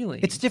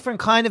appealing. It's a different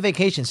kind of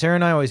vacation. Sarah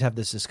and I always have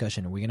this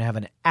discussion. Are we going to have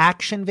an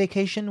action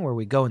vacation where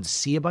we go and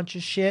see a bunch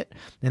of shit?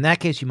 In that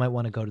case, you might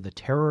want to go to the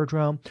Terror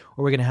Drome.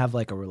 Or we're going to have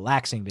like a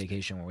relaxing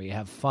vacation where we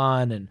have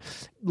fun and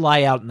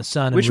lie out in the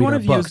sun and Which read one our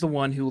of you is books. the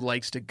one who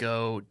likes to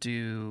go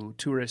do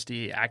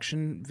touristy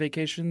action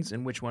vacations,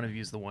 and which one of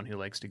you is the one who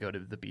likes to go to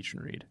the beach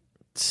and read?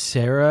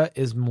 Sarah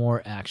is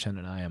more action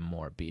and I am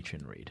more beach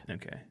and read.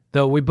 Okay.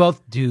 Though we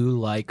both do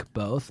like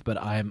both, but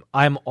I'm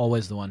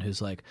always the one who's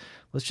like,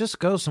 let's just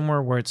go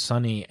somewhere where it's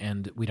sunny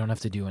and we don't have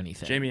to do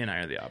anything. Jamie and I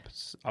are the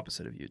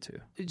opposite of you two.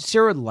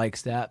 Sarah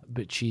likes that,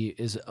 but she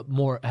has a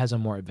more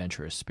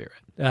adventurous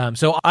spirit.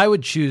 So I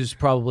would choose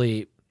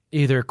probably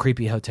either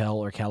Creepy Hotel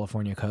or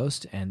California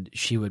Coast, and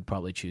she would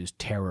probably choose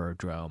Terror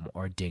Drome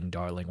or Ding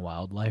Darling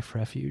Wildlife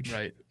Refuge.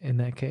 Right. In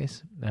that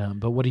case,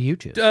 but what do you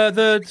choose?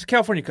 The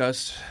California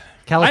coast.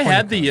 California I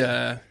had Coast.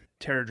 the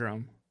Terror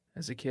Drum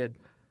as a kid,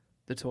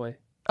 the toy.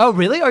 Oh,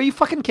 really? Are you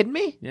fucking kidding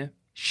me? Yeah.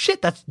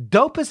 Shit, that's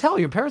dope as hell.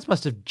 Your parents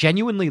must have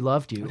genuinely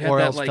loved you, It had or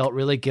that, else like- felt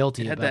really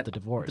guilty It had about that the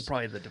divorce.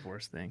 Probably the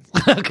divorce thing.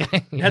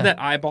 Okay. It had that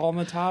eyeball on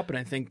the top, and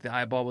I think the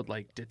eyeball would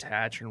like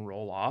detach and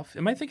roll off.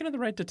 Am I thinking of the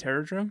right to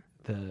Terror Drum?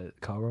 The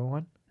Caro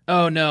one?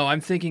 Oh no,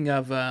 I'm thinking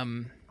of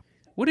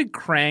what did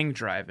Krang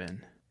drive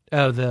in?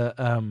 Oh, the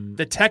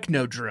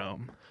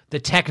Technodrome.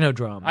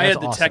 Technodrome. I That's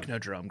had the awesome.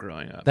 Technodrome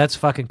growing up. That's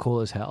fucking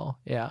cool as hell.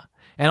 Yeah.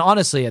 And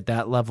honestly, at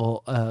that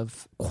level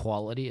of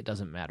quality, it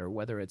doesn't matter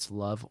whether it's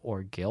love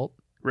or guilt.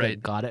 They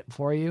Right. got it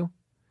for you.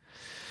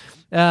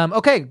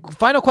 Okay.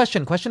 Final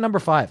question. Question number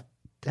 5.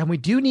 And we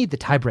do need the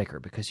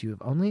tiebreaker because you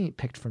have only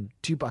picked from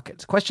 2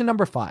 buckets. Question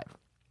number 5.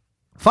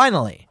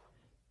 Finally,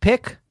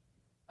 pick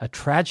a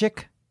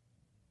tragic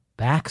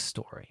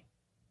backstory.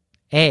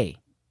 A,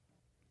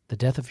 the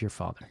death of your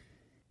father.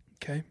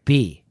 Okay.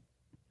 B,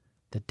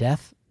 the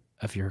death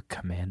of your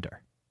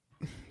commander.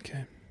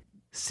 Okay.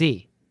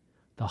 C,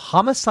 the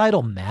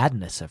homicidal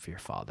madness of your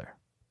father.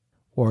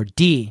 Or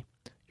D,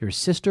 your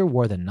sister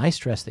wore the nice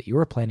dress that you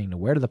were planning to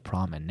wear to the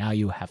prom, and now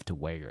you have to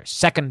wear your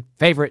second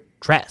favorite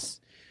dress.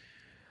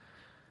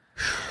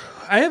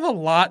 I have a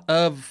lot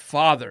of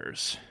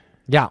fathers.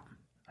 Yeah.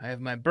 I have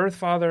my birth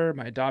father,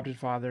 my adopted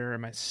father,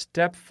 my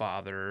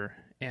stepfather,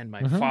 and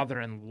my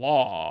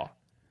father-in-law.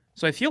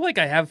 So I feel like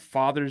I have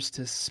fathers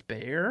to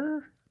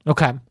spare.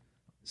 Okay.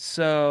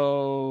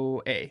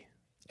 So A.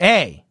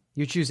 A.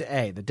 You choose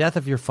A, the death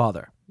of your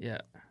father.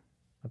 Yeah.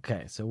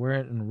 Okay, so we're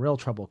in real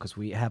trouble because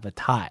we have a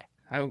tie.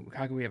 How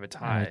can we have a I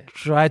tie?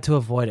 tried to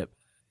avoid it.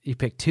 You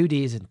pick 2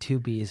 Ds and 2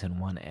 Bs and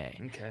 1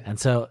 A. Okay. And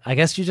so I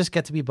guess you just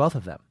get to be both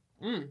of them.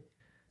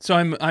 So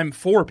I'm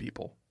 4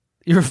 people.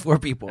 You're 4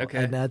 people.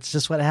 Okay. And that's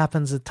just what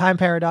happens with time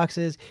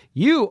paradoxes.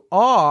 You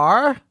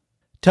are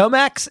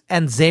Tomax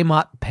and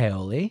Zaymot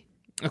Paoli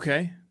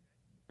Okay.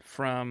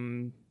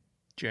 From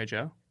G.I.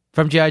 Joe.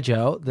 from G.I.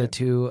 Joe, the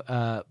 2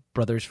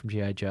 brothers from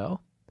G.I. Joe,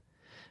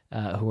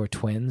 who are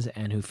twins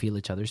and who feel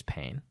each other's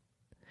pain.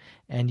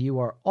 And you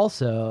are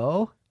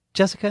also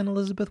Jessica and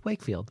Elizabeth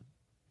Wakefield.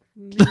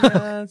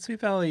 Yeah, Sweet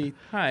Valley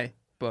High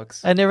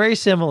books. And they're very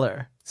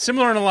similar.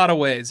 Similar in a lot of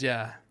ways,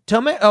 yeah.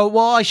 Oh,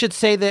 well, I should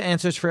say the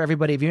answers for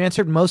everybody. If you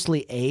answered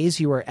mostly A's,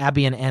 you were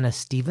Abby and Anna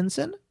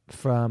Stevenson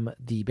from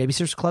the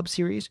Babysitters Club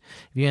series.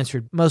 If you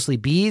answered mostly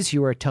B's,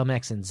 you were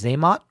Tomax and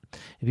Zaymot.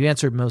 If you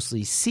answered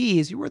mostly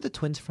C's, you were the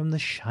twins from The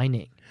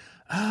Shining.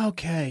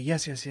 Okay,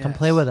 yes. Come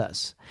play with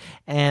us.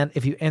 And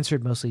if you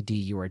answered mostly D,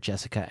 you were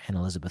Jessica and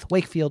Elizabeth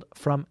Wakefield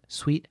from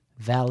Sweet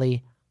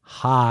Valley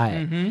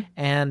High.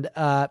 And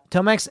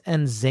Tomax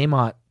and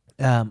Zaymot,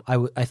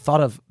 I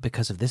thought of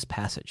because of this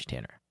passage,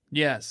 Tanner.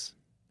 Yes.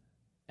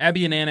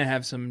 Abby and Anna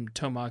have some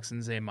Tomax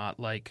and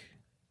Zaymot-like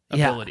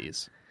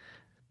abilities.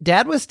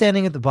 Dad was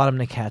standing at the bottom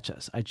to catch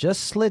us. I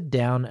just slid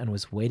down and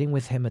was waiting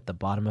with him at the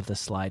bottom of the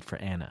slide for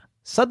Anna.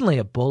 Suddenly,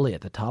 a bully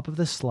at the top of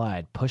the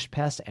slide pushed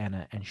past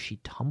Anna, and she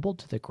tumbled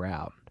to the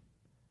ground.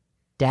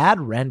 Dad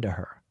ran to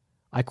her.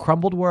 I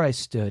crumbled where I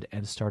stood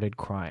and started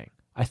crying.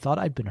 I thought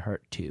I'd been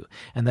hurt too,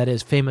 and that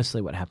is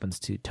famously what happens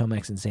to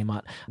Tomax and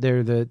Zaymot.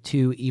 They're the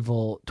 2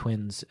 evil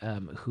twins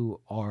who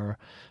are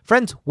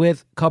friends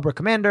with Cobra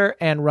Commander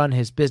and run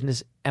his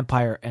business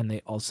empire, and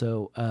they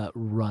also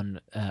run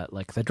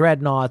like the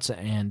Dreadnoughts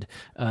and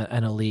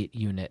an elite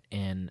unit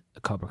in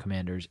Cobra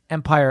Commander's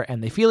empire,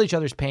 and they feel each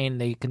other's pain.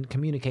 They can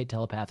communicate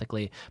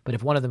telepathically, but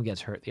if one of them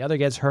gets hurt, the other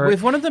gets hurt.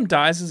 If one of them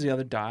dies, does the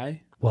other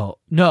die? Well,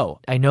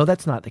 no, I know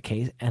that's not the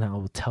case, and I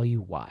will tell you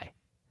why.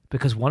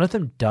 Because one of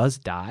them does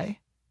die,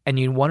 and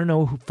you want to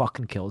know who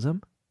fucking kills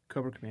him?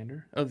 Cobra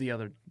Commander? Oh, the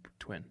other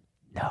twin.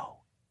 No.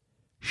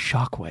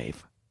 Shockwave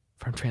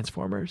from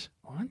Transformers.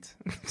 What?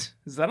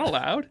 Is that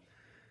allowed?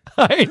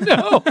 I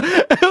know.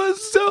 It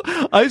was so.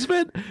 I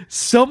spent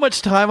so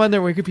much time on their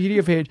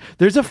Wikipedia page.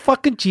 There's a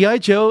fucking G.I.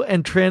 Joe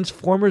and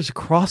Transformers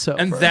crossover.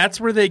 And that's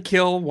where they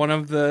kill one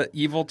of the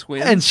evil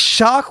twins? And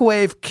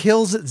Shockwave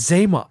kills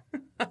Zaymot.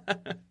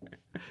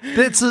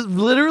 That's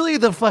literally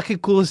the fucking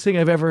coolest thing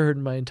I've ever heard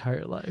in my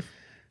entire life.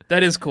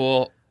 That is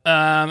cool.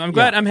 I'm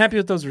glad. I'm happy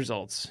with those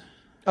results.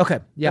 Okay.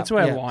 Yeah. That's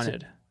what I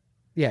wanted. So,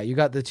 yeah, you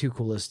got the 2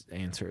 coolest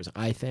answers,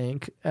 I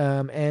think.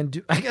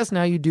 And I guess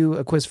now you do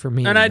a quiz for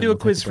me. And I do a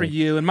quiz for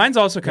you. And mine's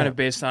also kind of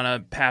based on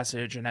a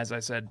passage. And as I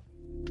said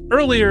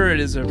earlier, it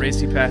is a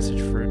racy passage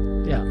for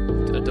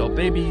adult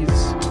babies.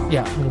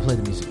 Yeah, I'm going to play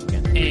the music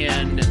again.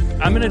 And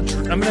I'm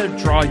gonna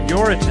draw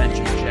your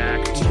attention,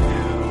 Jack,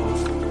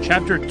 to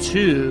chapter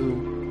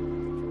 2.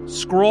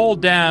 Scroll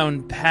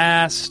down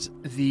past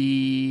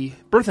the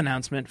birth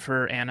announcement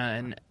for Anna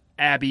and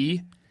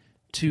Abby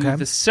to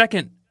the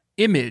second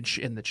image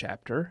in the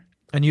chapter.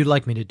 And you'd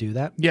like me to do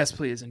that? Yes,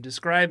 please. And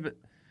describe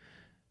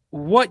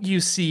what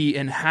you see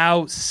and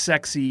how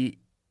sexy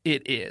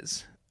it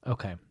is.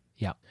 Okay.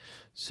 Yeah.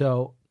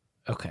 So,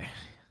 okay.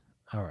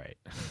 All right.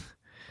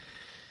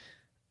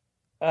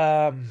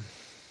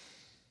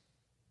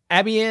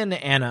 Abby and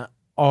Anna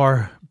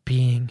are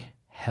being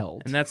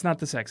held. And that's not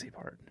the sexy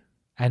part.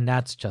 And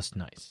that's just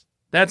nice.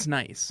 That's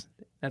nice.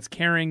 That's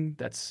caring.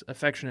 That's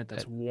affectionate.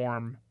 That's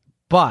warm.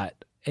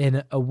 But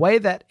in a way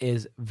that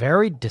is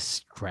very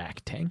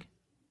distracting.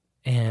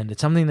 And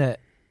it's something that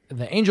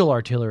the Angel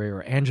Artillery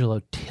or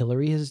Angelo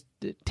Tillery has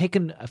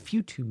taken a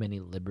few too many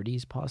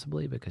liberties,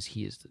 possibly, because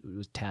he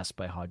was tasked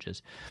by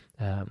Hodges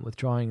with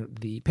drawing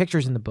the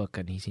pictures in the book,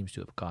 and he seems to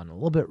have gone a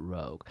little bit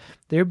rogue.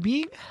 They're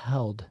being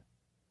held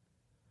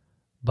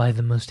by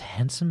the most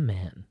handsome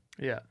man.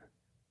 Yeah.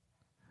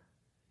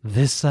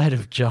 This side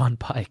of John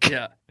Pike.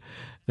 Yeah.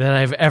 That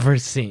I've ever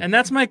seen. And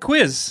that's my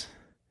quiz.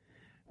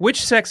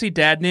 Which sexy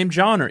dad named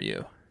John are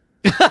you?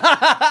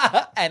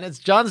 And it's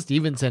John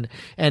Stevenson,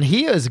 and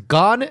he is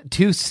gone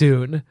too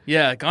soon.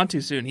 Yeah, gone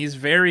too soon. He's a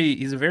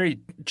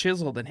very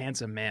chiseled and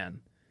handsome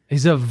man.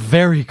 He's a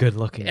very good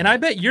looking And man. I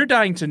bet you're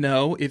dying to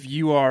know if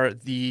you are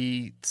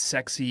the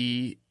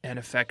sexy and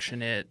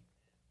affectionate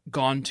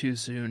gone too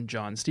soon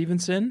John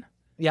Stevenson.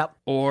 Yep.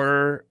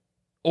 Or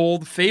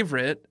old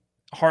favorite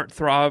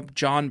heartthrob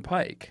John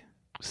Pike.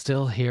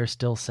 Still here,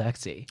 still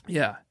sexy.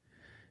 Yeah.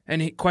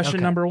 And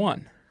question number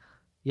 1.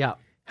 Yeah.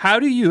 How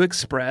do you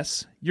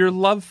express your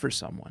love for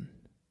someone?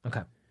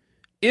 Okay.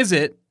 Is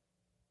it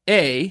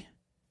A,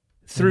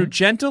 through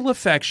gentle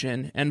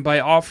affection and by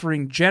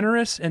offering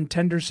generous and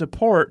tender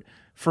support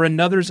for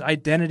another's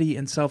identity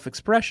and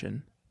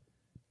self-expression?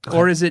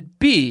 Or is it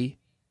B,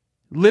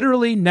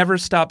 literally never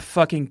stop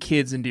fucking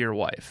kids into your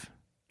wife?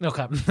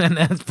 Okay. And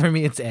that's, for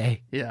me, it's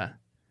A. Yeah.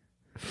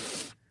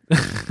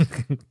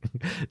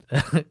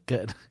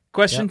 Good.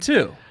 Question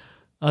 2.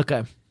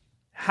 Okay.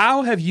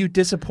 How have you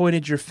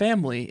disappointed your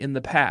family in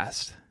the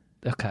past?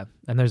 Okay.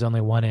 And there's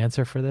only one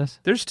answer for this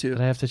There's 2.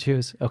 that I have to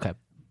choose? Okay.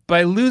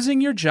 By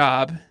losing your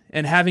job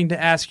and having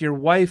to ask your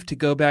wife to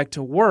go back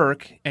to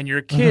work and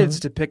your kids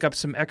to pick up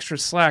some extra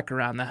slack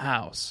around the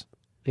house?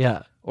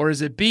 Yeah. Or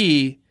is it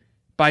B,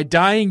 by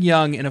dying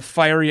young in a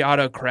fiery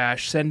auto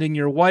crash, sending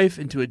your wife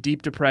into a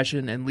deep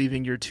depression and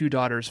leaving your 2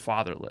 daughters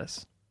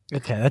fatherless?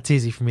 Okay, that's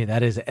easy for me.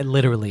 That is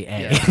literally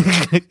A.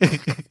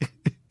 Yeah.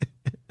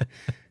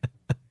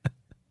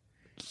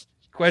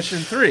 Question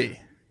 3.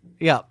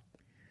 Yeah.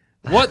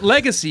 What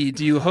legacy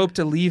do you hope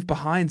to leave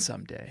behind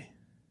someday?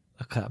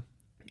 Okay.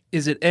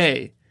 Is it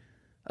A,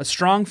 a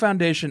strong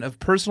foundation of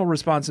personal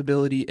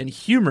responsibility and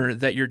humor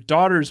that your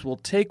daughters will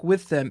take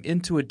with them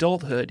into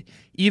adulthood,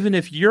 even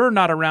if you're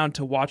not around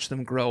to watch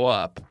them grow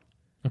up?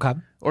 Okay.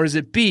 Or is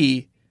it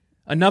B,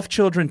 enough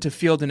children to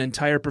field an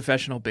entire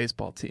professional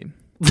baseball team?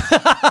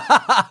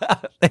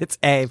 It's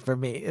A for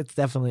me. It's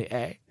definitely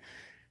A.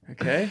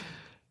 Okay.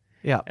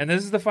 Yeah. And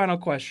this is the final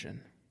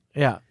question.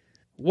 Yeah.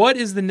 What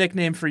is the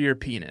nickname for your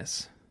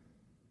penis?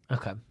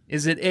 Okay.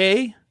 Is it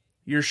A,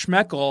 your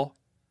schmeckle,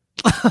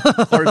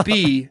 or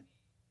B,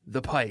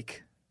 the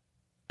pike?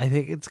 I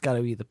think it's got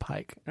to be the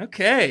pike.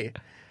 Okay.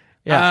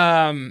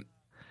 Yeah.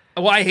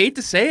 Well, I hate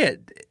to say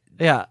it.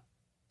 Yeah.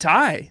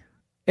 Tie.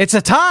 It's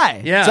a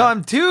tie. Yeah. So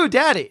I'm 2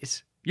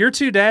 daddies. You're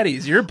 2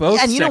 daddies. You're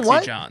both And you know sexy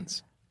what?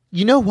 Johns.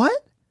 You know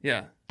what?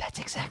 Yeah. That's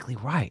exactly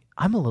right.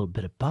 I'm a little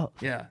bit of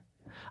both. Yeah.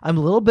 I'm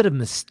a little bit of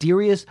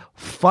mysterious,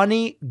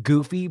 funny,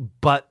 goofy,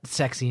 but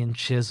sexy and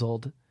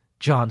chiseled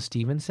John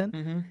Stevenson.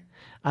 Mm-hmm.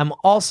 I'm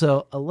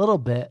also a little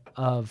bit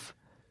of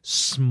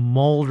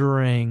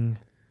smoldering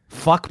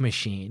fuck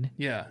machine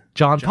Yeah.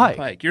 John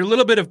Pike. You're a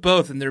little bit of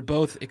both, and they're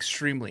both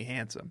extremely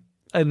handsome.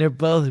 And they're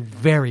both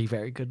very,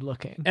 very good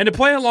looking. And to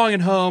play along at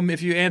home,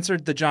 if you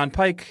answered the John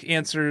Pike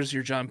answers,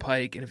 you're John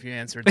Pike. And if you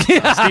answered the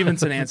John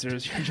Stevenson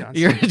answers, you're John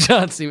You're Stevenson.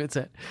 John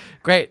Stevenson.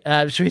 Great.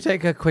 Should we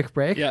take a quick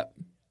break? Yeah.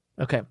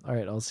 Okay. All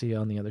right. I'll see you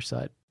on the other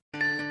side.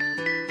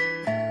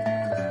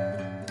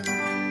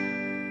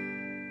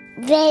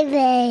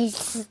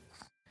 Babies.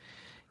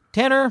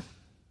 Tanner,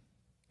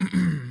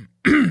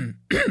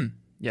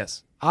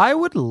 Yes. I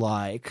would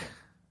like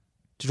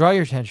to draw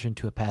your attention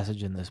to a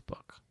passage in this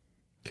book.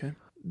 Okay.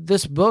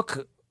 This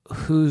book,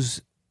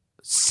 whose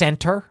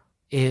center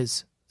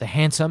is the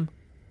handsome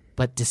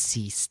but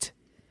deceased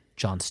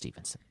John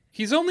Stevenson.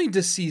 He's only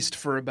deceased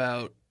for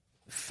about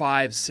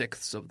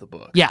 5/6 of the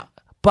book. Yeah,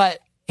 but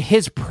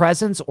his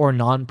presence or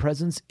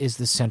non-presence is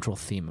the central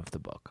theme of the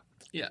book.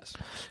 Yes.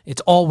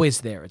 It's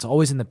always there. It's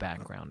always in the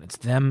background. It's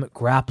them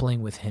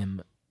grappling with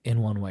him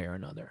in one way or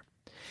another.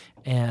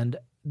 And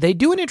they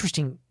do an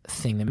interesting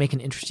thing. They make an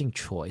interesting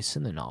choice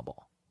in the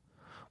novel,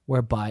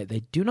 whereby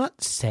they do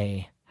not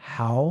say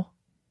how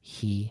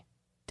he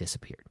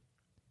disappeared.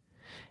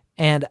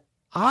 And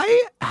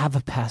I have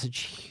a passage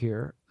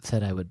here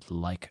that I would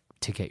like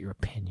to get your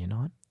opinion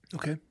on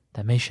Okay.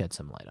 that may shed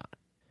some light on it.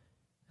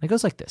 And it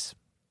goes like this.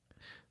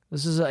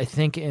 This is, I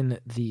think, in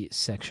the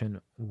section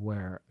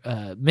where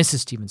Mrs.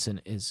 Stevenson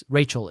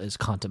Rachel is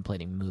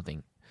contemplating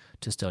moving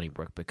to Stony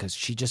Brook because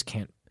she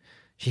can't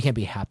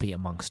be happy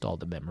amongst all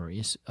the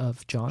memories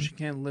of John. She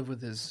can't live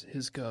with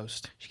his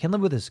ghost. She can't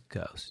live with his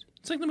ghost.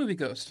 It's like the movie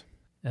Ghost.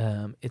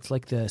 It's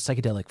like the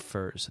psychedelic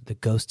furs, the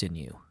ghost in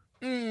you.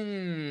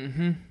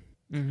 Mm-hmm.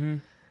 Mm-hmm.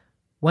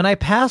 When I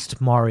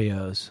passed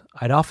Mario's,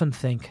 I'd often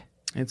think,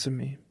 It's a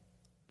me.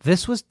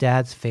 this was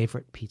Dad's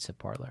favorite pizza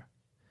parlor.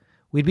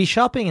 We'd be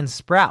shopping in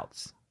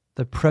Sprouts,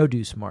 the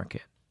produce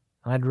market.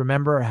 And I'd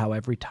remember how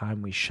every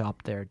time we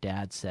shopped there,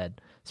 Dad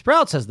said,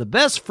 Sprouts has the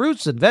best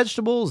fruits and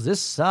vegetables this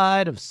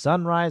side of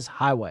Sunrise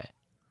Highway.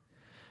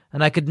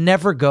 And I could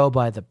never go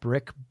by the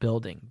brick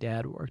building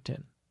Dad worked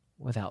in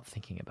without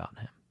thinking about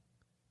him.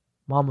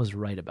 Mom was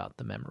right about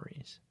the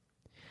memories.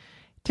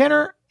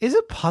 Tanner, is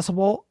it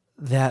possible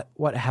that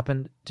what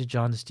happened to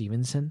John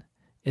Stevenson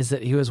is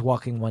that he was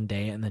walking one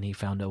day and then he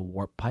found a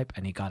warp pipe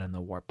and he got in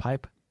the warp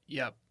pipe?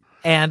 Yep.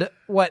 And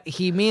what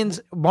he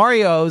means,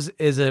 Mario's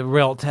is a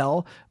real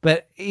tell,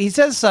 but he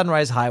says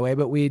Sunrise Highway,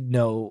 but we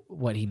know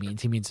what he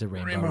means. He means the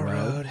Rainbow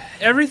Road.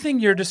 Everything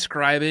you're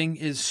describing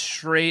is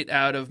straight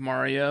out of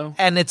Mario.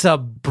 And it's a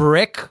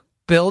brick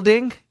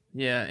building.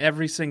 Yeah,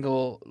 every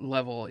single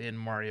level in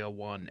Mario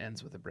 1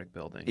 ends with a brick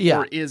building. Yeah.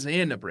 Or is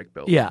in a brick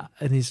building. Yeah,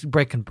 and he's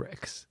breaking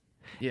bricks.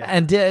 Yeah.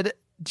 And did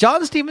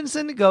John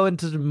Stevenson go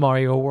into the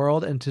Mario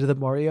world, into the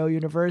Mario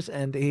universe,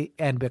 and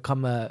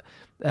become a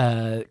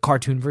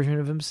cartoon version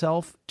of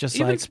himself? Just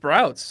Even like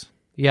Sprouts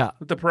yeah,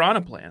 with the piranha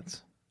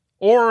plants.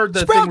 Or the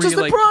thing Sprouts where is you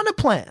the like, piranha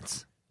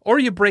plants. or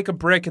you break a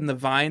brick and the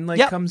vine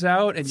Yep. comes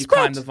out and you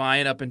Sprouts. climb the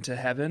vine up into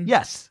heaven.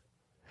 Yes,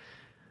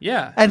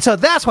 Yeah. and so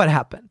that's what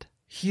happened.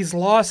 He's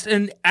lost,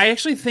 and I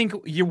actually think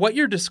what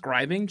you're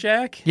describing,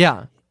 Jack,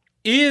 Yeah,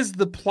 is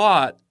the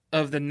plot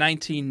of the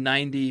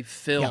 1990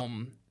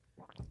 film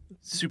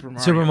Super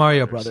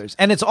Mario Brothers.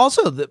 And it's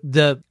also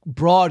the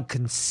broad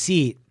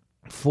conceit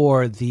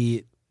for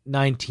the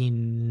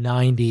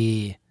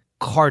 1990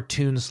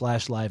 cartoon /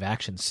 live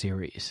action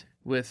series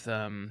with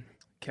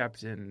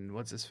Captain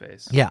what's his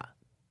face. Yeah.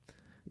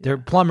 They're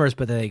plumbers,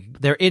 but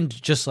they're in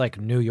just like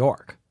New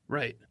York.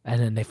 Right. And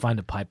then they find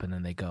a pipe and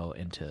then they go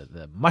into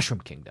the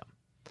Mushroom Kingdom.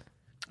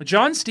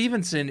 John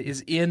Stevenson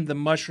is in the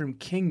Mushroom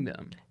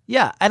Kingdom.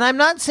 Yeah, and I'm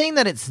not saying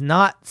that it's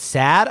not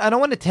sad. I don't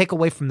want to take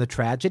away from the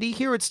tragedy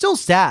here. It's still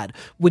sad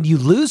when you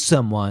lose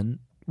someone,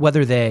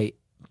 whether they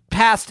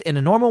passed in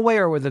a normal way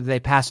or whether they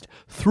passed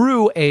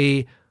through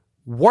a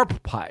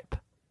warp pipe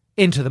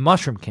into the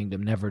Mushroom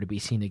Kingdom, never to be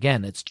seen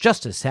again. It's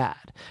just as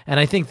sad. And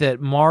I think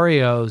that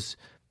Mario's,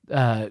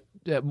 or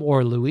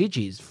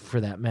Luigi's for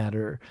that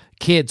matter,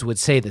 kids would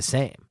say the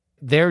same.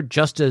 They're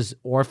just as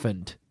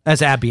orphaned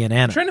as Abby and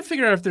Anna. I'm trying to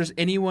figure out if there's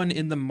anyone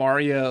in the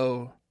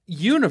Mario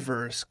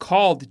universe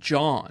called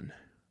John.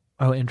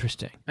 Oh,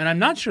 interesting. And I'm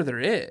not sure there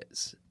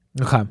is.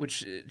 Okay.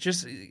 Which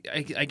just,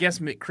 I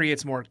guess,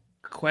 creates more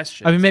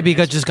questions. I mean, maybe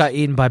he just got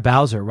eaten by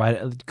Bowser, right?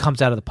 It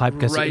comes out of the pipe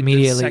because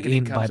immediately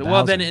eaten by Bowser.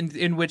 Well, then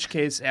in which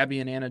case, Abby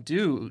and Anna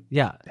do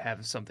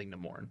have something to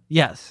mourn.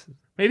 Yes.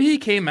 Maybe he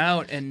came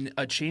out and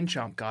a chain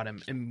chomp got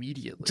him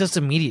immediately. Just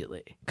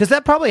immediately. Because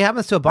that probably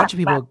happens to a bunch of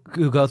people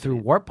who go through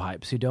warp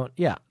pipes who don't.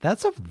 Yeah,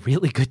 that's a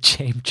really good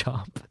chain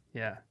chomp.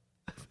 Yeah.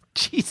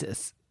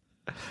 Jesus.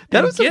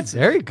 That was a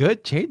very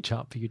good chain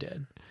chomp you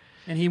did.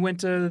 And he went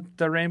to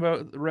the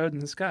Rainbow Road in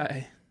the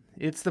Sky.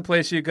 It's the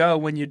place you go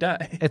when you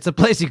die. It's a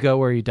place you go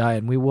where you die,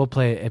 and we will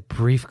play a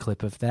brief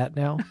clip of that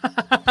now.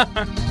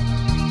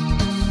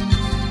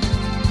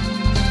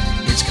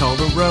 It's called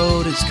a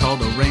road, it's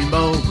called a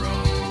Rainbow Road.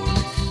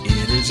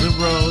 It is a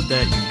road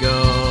that you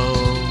go.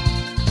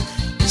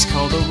 It's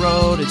called a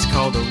road, it's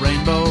called a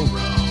Rainbow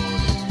Road.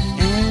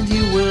 And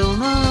you will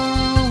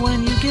know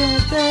when you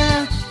get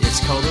there. It's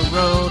called a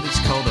road, it's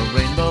called a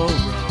Rainbow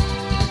Road.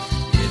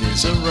 It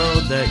is a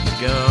road that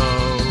you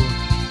go.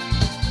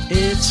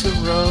 It's a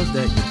road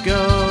that you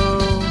go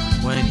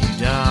when you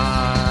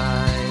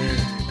die.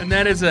 And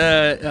that is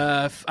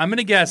I'm going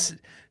to guess,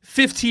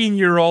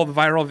 15-year-old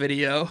viral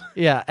video.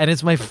 Yeah, and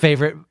it's my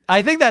favorite.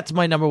 I think that's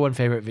my number one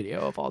favorite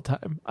video of all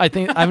time. I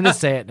think I'm going to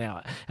say it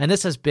now. And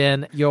this has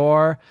been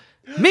your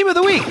Meme of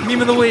the Week.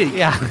 Meme of the Week.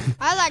 Yeah.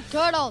 I like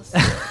turtles.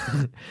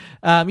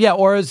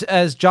 Or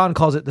as John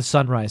calls it, the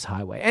Sunrise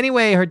Highway.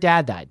 Anyway, her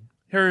dad died.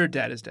 Her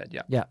dad is dead,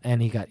 yeah. Yeah,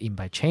 and he got eaten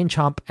by Chain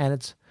Chomp, and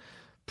it's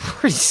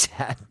pretty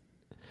sad.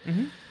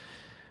 Mm-hmm.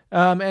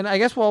 And I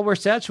guess while we're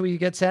sad, should we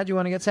get sad? You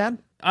want to get sad?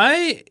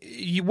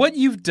 What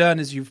you've done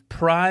is you've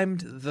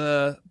primed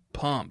the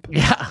pump.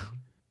 Yeah.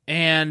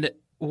 And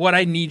what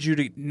I need you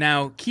to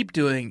now keep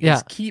doing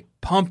is keep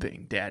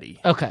pumping, Daddy.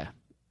 Okay.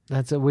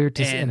 That's a weird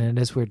to say, and it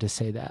is weird to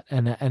say that.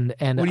 And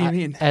what do you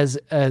mean? As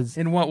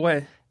in what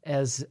way?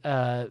 As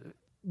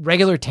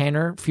regular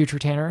Tanner, future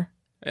Tanner,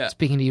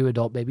 speaking to you,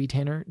 adult baby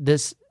Tanner,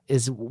 this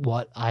is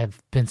what I've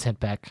been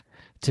sent back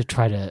to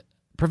try to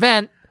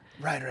prevent.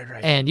 Right.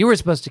 And you were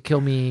supposed to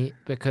kill me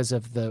because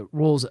of the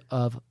rules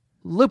of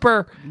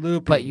Looper,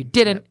 but you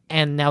didn't. Yep.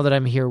 And now that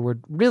I'm here, we're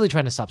really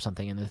trying to stop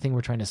something. And the thing we're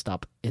trying to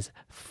stop is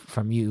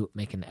from you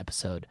making the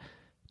episode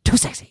too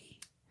sexy.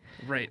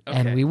 Right. Okay.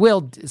 And we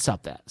will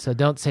stop that. So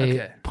don't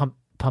say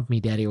pump me,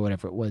 daddy, or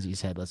whatever it was you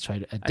said. Let's try a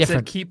different. I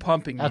said keep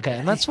pumping me. Okay, daddy.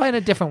 and let's find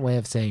a different way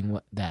of saying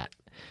that.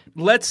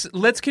 Let's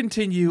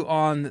continue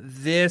on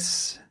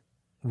this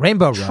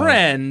Rainbow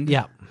trend.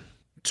 Yeah.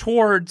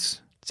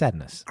 Towards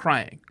sadness,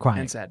 crying,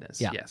 and sadness.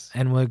 Yeah. Yes.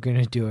 And we're going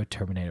to do a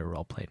Terminator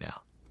roleplay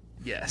now.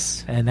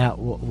 Yes. And that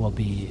will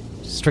be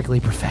strictly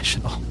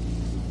professional.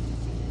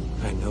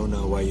 I know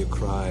now why you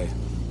cry.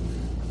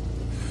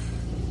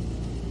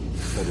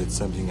 But it's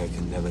something I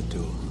can never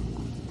do.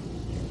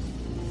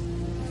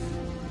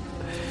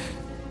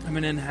 I'm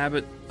going to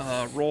inhabit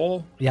a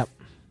role. Yep.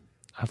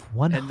 I've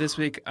won. And this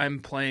week I'm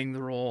playing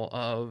the role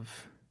of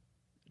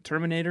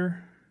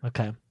Terminator.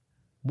 Okay.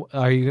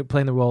 Are you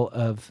playing the role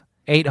of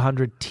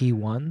 800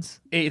 T1s?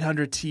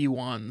 800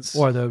 T1s.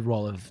 Or the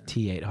role of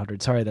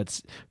T800. Sorry,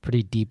 that's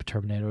pretty deep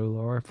Terminator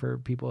lore for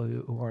people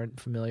who aren't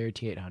familiar.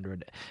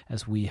 T800,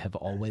 as we have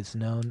always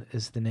known,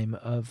 is the name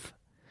of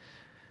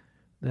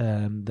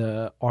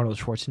the Arnold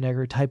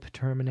Schwarzenegger type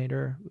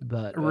Terminator.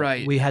 But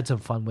we had some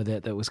fun with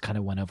it that was kind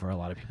of went over a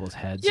lot of people's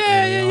heads.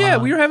 Yeah.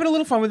 We were having a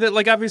little fun with it.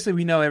 Like, obviously,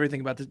 we know everything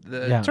about the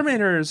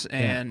Terminators,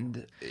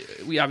 and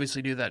we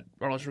obviously knew that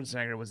Arnold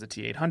Schwarzenegger was the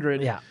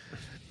T800. Yeah.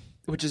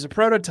 Which is a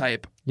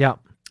prototype. Yeah.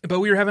 But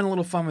we were having a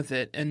little fun with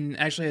it. And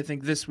actually, I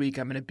think this week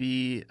I'm going to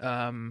be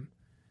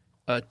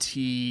a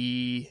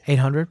T...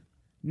 800?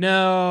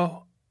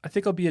 No. I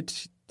think I'll be a...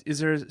 Is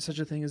there such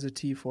a thing as a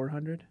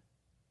T400?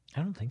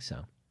 I don't think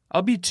so.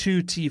 I'll be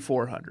 2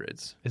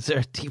 T400s. Is there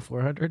a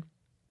T400?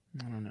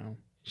 I don't know.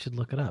 You should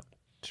look it up.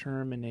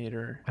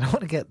 Terminator. I don't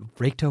want to get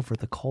raked over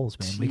the coals,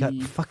 man. We got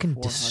fucking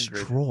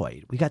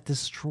destroyed. We got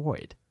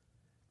destroyed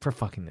for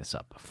fucking this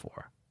up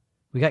before.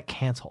 We got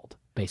canceled,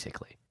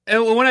 basically.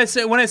 And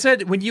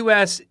when you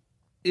asked,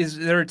 is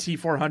there a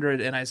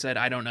T400? And I said,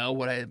 I don't know.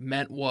 What I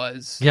meant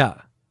was,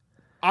 Yeah.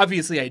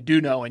 obviously I do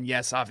know, and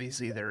yes,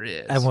 obviously there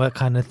is. And what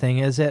kind of thing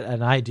is it?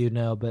 And I do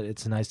know, but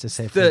it's nice to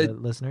say for the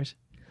listeners.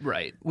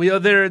 Right.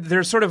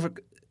 They're sort of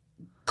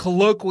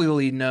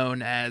colloquially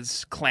known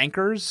as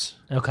clankers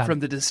from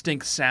the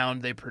distinct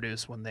sound they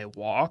produce when they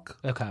walk.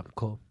 Okay,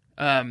 cool.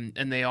 And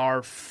they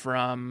are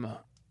from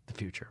The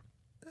future.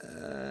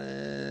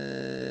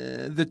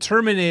 the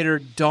Terminator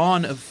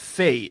Dawn of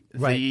Fate,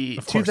 Right, the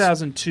of course.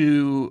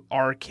 2002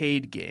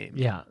 arcade game.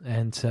 Yeah,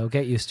 and so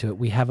get used to it.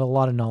 We have a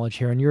lot of knowledge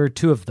here, and you're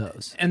two of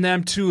those. And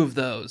I'm two of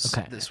those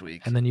Okay. this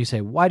week. And then you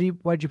say, why'd you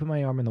put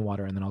my arm in the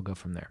water? And then I'll go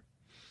from there.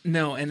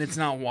 No, and it's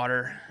not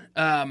water.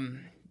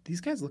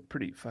 These guys look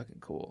pretty fucking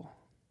cool.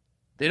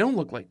 They don't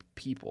look like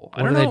people.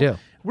 I What don't do know. they do?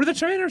 Were the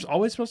Terminators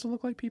always supposed to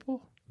look like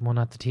people? Well,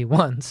 not the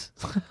T1s.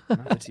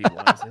 Not the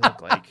T1s. They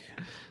look like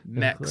They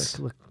mechs.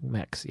 look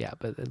mechs, yeah,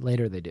 but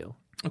later they do.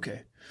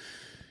 Okay.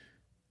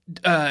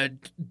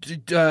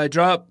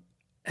 Drop.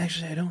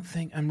 Actually, I don't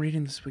think I'm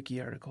reading this wiki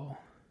article.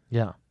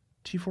 Yeah.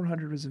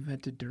 T400 was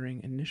invented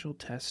during initial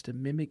tests to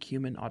mimic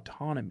human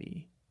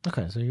autonomy,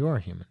 Okay, so you are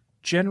human.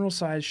 general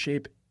size,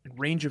 shape,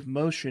 range of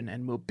motion,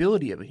 and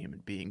mobility of a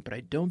human being. But I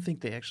don't think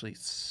they actually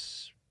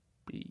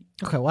speak.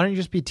 Okay, why don't you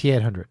just be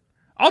T800?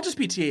 I'll just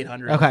be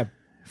T800. Okay,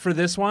 For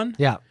this one.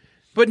 yeah.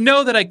 But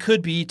know that I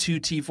could be two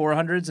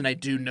T400s, and I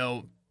do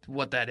know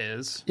what that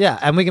is. Yeah,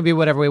 and we can be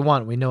whatever we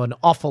want. We know an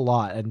awful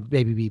lot, and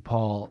Baby B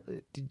Paul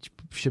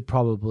should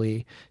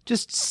probably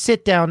just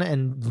sit down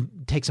and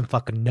take some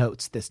fucking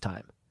notes this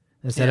time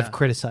instead Yeah. of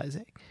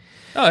criticizing.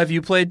 Oh, have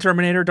you played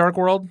Terminator Dark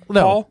World,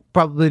 No, Paul?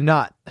 probably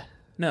not.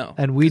 No.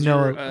 And we 'cause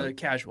know- you're,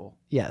 casual.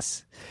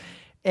 Yes.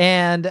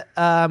 And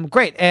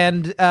great.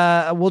 And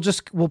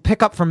we'll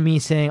pick up from me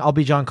saying I'll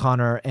be John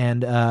Connor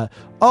and I'm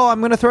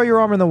gonna throw your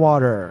arm in the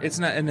water. It's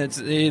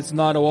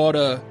not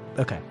water.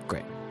 Okay,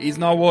 great. It's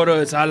not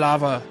water. It's hot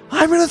lava.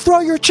 I'm gonna throw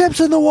your chips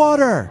in the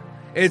water.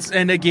 It's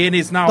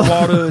not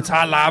water. It's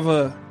hot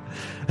lava.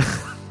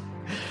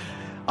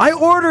 I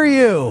order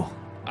you.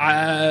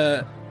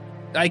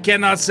 I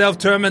cannot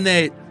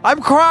self-terminate.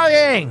 I'm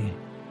crying.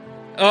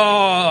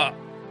 Oh.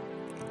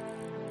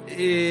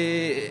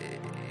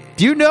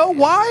 Do you know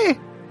why?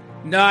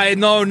 No, I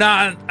know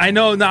not. I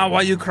know not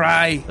why you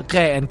cry,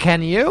 Okay, and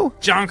can you?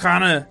 John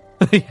Connor.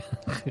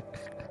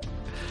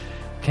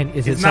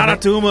 Is It's it not a something,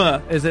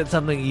 tumor. is it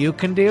something you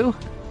can do?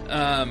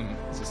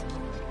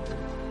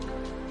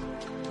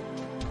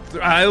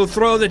 I'll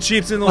throw the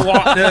chips in the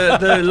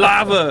the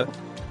lava.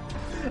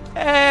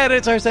 And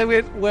it's our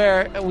segment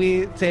where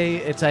we say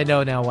it's I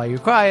know now why you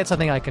cry. It's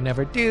something I can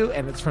never do,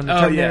 and it's from the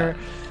Oh, Terminator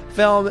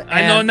film.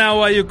 I know and- now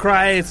why you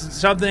cry. It's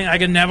something I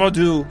can never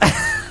do.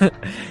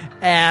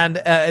 And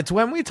it's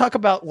when we talk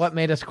about what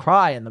made us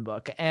cry in the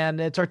book, and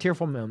it's our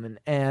tearful moment.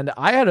 And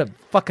I had a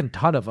fucking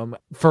ton of them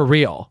for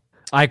real.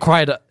 I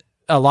cried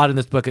a lot in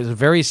this book. It's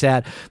very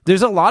sad.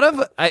 There's a lot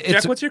of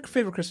Jack, what's your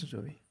favorite Christmas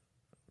movie?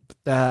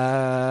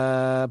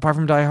 apart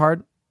from Die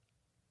Hard.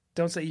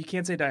 Don't say you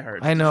can't say Die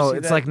Hard. I Did you know see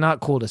it's that? like not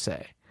cool to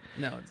say.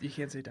 No, you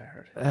can't say Die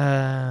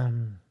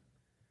Hard.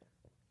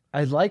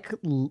 I like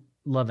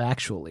Love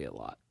Actually a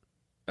lot.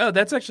 Oh,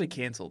 that's actually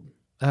canceled.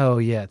 Oh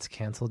yeah, it's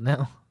canceled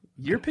now.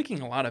 You're picking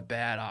a lot of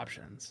bad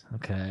options.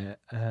 Okay.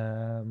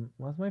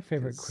 What's my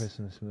favorite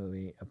Christmas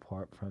movie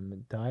apart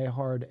from Die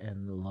Hard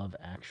and Love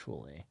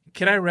Actually?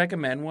 Can I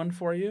recommend one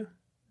for you?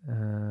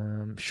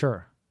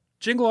 Sure.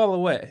 Jingle All the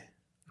Way.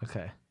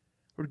 Okay.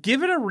 Or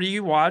give it a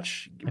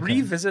rewatch,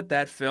 revisit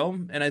that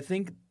film, and I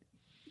think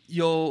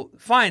you'll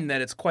find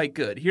that it's quite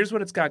good. Here's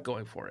what it's got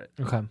going for it.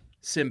 Okay.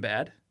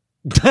 Sinbad,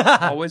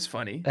 always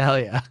funny. Hell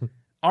yeah.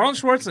 Arnold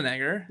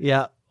Schwarzenegger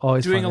Yeah.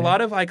 Always doing funny. a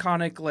lot of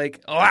iconic,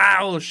 like,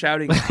 wow,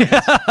 shouting.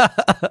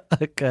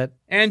 Good.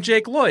 And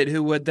Jake Lloyd,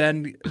 who would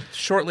then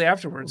shortly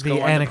afterwards The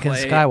go on to Anakin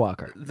play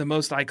Skywalker. the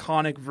most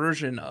iconic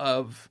version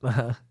of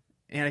Anakin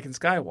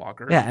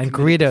Skywalker. Yeah, in and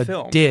comedic Greedo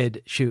film.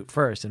 did shoot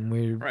first, and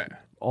we Right.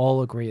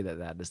 all agree that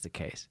that is the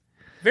case.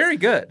 Very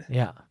good.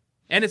 Yeah.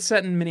 And it's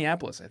set in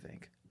Minneapolis, I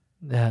think.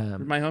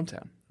 My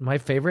hometown. My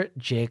favorite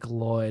Jake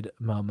Lloyd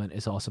moment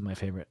is also my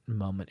favorite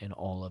moment in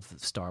all of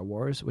Star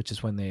Wars, which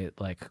is when they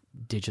like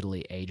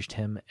digitally aged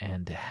him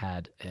and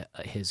had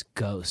his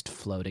ghost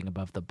floating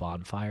above the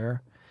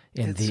bonfire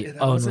in the that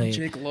wasn't only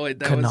Jake Lloyd.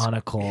 That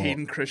canonical. was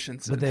Hayden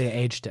Christensen. But they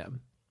aged him,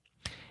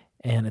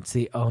 and it's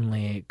the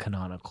only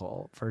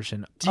canonical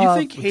version. Do you of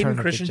think Return Hayden of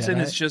the Christensen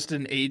Jedi. is just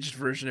an aged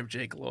version of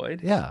Jake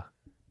Lloyd? Yeah.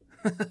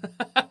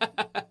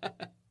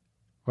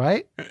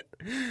 Right?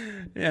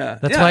 Yeah.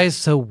 That's yeah. why he's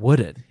so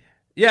wooded.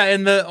 Yeah,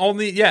 and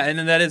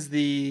then that is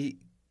the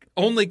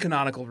only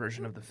canonical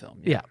version of the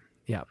film. Yeah.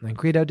 Yeah. And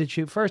Greedo did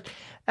shoot first.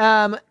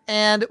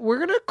 And we're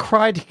going to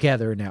cry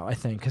together now, I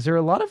think, because there are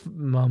a lot of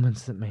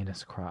moments that made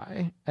us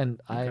cry. And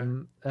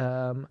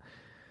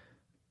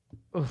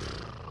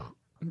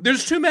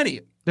There's too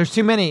many. there's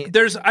too many.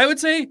 There's, I would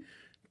say,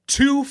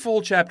 2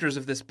 full chapters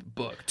of this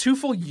book, 2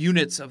 full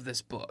units of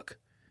this book.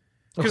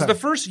 Because Okay. the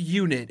first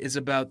unit is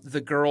about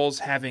the girls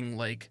having,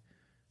 like,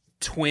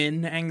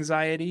 twin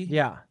anxiety.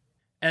 Yeah.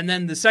 And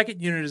then the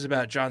second unit is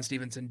about John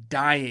Stevenson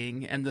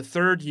dying, and the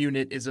third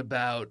unit is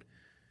about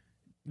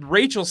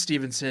Rachel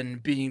Stevenson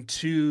being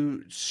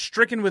too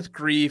stricken with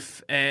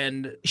grief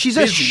and She's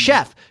busy. a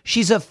chef.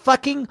 She's a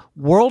fucking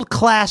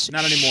world-class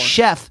Not anymore.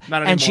 chef.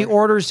 Not And she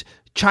anymore. orders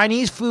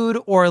Chinese food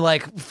or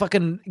like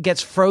fucking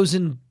gets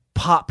frozen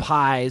pot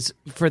pies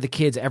for the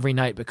kids every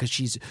night because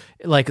she's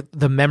like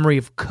the memory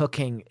of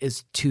cooking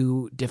is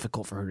too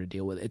difficult for her to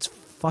deal with. It's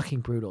fucking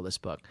brutal, this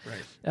book.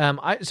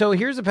 Right. So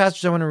here's a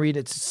passage I want to read.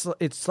 It's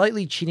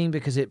slightly cheating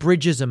because it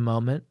bridges a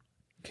moment.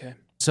 Okay.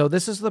 So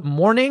this is the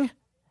morning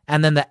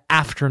and then the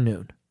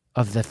afternoon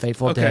of the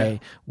fateful day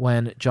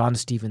when John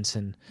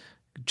Stevenson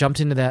jumped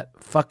into that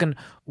fucking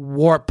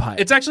warp pipe.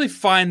 It's actually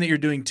fine that you're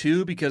doing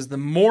two because the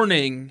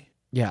morning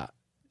yeah.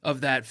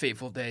 of that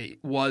fateful day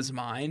was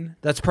mine.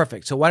 That's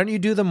perfect. So why don't you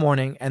do the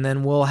morning, and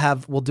then we'll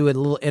do a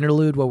little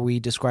interlude where we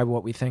describe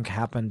what we think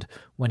happened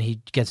when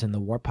he gets in the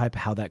warp pipe,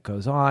 how that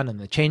goes on, and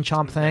the chain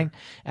chomp thing,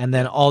 and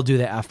then I'll do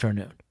the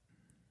afternoon.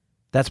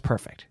 That's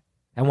perfect.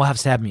 And we'll have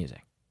sad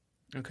music.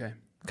 Okay.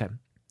 Okay.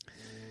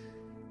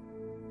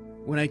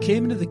 When I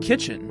came into the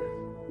kitchen,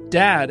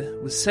 Dad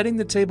was setting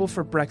the table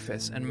for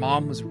breakfast and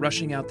Mom was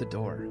rushing out the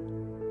door.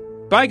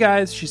 Bye,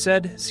 guys, she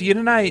said. See you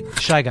tonight.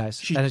 Shy Guys.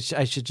 She- And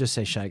I should just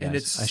say Shy Guys. And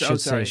it's I should oh,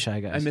 sorry. say Shy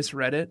Guys. I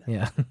misread it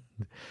Yeah.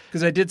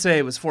 because I did say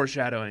it was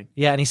foreshadowing.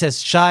 Yeah, and he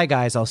says, Shy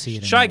Guys, I'll see you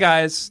tonight. Shy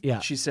guys, Yeah.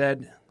 she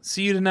said.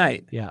 See you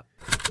tonight. Yeah.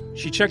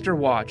 She checked her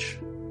watch.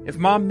 If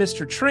Mom missed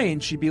her train,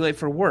 she'd be late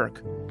for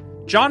work.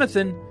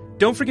 Jonathan,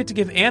 don't forget to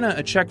give Anna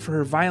a check for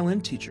her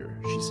violin teacher,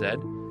 she said.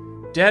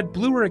 Dad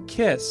blew her a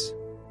kiss,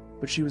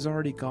 but she was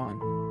already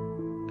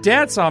gone.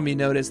 Dad saw me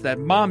notice that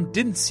Mom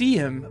didn't see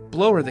him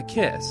blow her the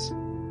kiss.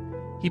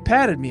 He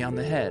patted me on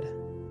the head.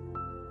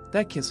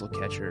 That kiss will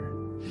catch her,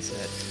 he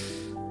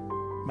said.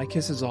 My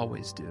kisses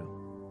always do.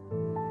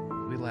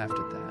 We laughed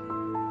at that.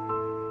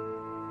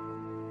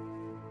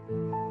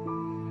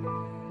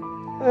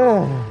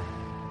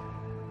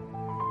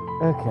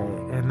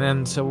 Okay, and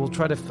then so we'll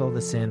try to fill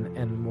this in,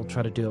 and we'll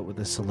try to do it with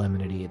the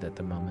solemnity that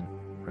the moment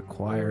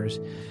requires.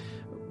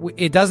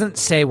 It doesn't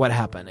say what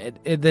happened.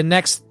 The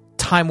next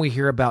time we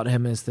hear about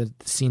him is the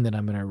scene that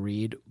I'm going to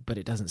read, but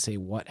it doesn't say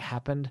what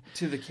happened.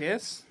 To the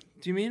kiss?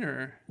 Do you mean,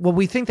 or? Well,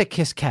 we think that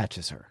Kiss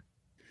catches her,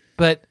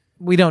 but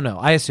we don't know.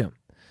 I assume.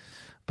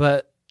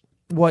 But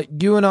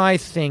what you and I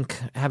think,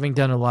 having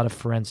done a lot of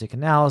forensic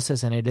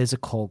analysis, and it is a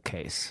cold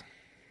case,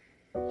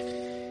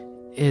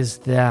 is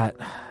that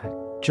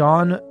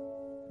John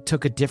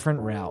took a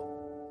different route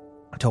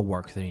to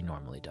work than he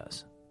normally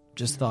does.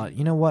 Just thought,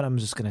 you know what, I'm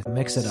just going to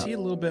mix it up. See a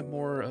little bit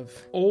more of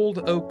Old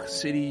Oak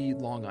City,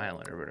 Long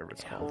Island, or whatever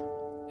it's called.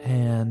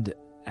 And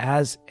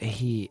as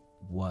he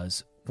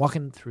was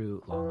walking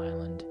through Long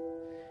Island,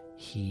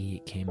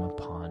 he came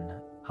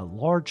upon a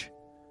large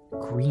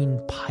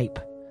green pipe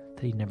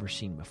that he'd never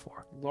seen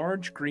before.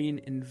 Large, green,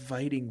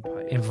 inviting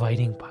pipe.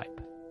 Inviting pipe.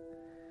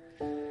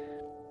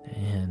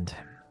 And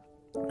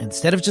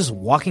instead of just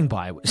walking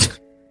by,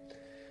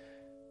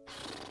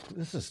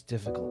 this is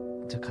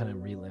difficult to kind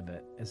of relive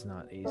it. It's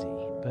not easy.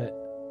 But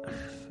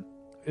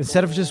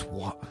instead of just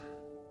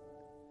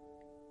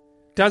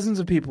Dozens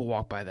of people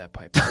walk by that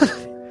pipe.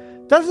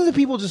 dozens of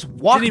people just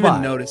walk Didn't by.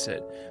 even notice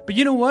it. But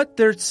you know what?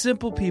 They're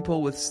simple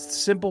people with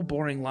simple,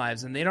 boring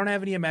lives, and they don't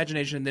have any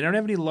imagination. They don't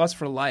have any lust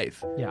for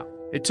life. Yeah.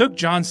 It took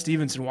John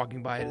Stevenson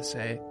walking by to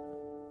say,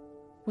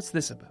 "What's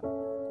this about?"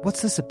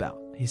 What's this about?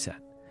 He said.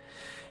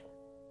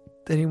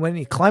 Then he went and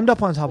he climbed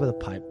up on top of the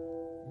pipe,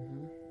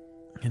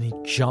 and he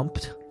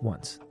jumped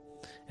once,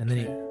 and then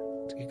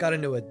he got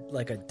into a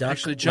duck.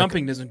 Actually,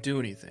 jumping doesn't do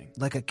anything.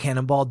 like a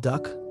cannonball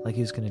duck, like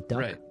he was going to duck.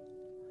 Right.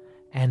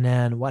 And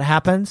then what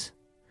happens?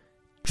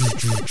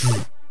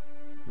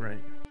 Right.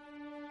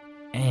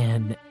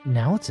 And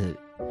now it's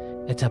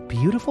a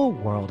beautiful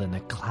world, and the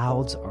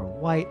clouds are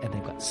white, and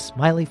they've got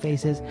smiley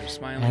faces, They're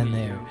smiling and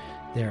at you.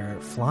 they're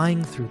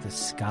flying through the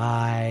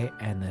sky,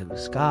 and the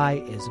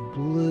sky is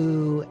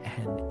blue,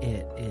 and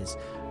it is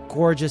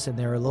gorgeous, and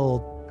there are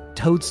little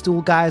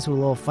toadstool guys with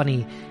little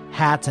funny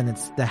hats, and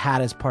the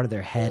hat is part of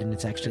their head, and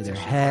it's actually their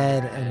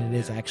head, and it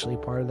is actually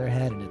part of their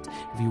head, and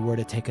if you were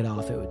to take it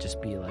off, it would just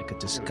be like a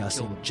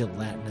disgusting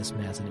gelatinous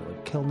mess, and it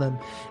would kill them.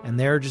 And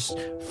they're just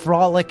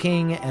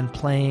frolicking and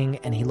playing,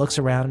 and he looks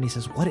around and he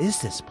says, "What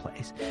is this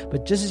place?"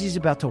 But just as he's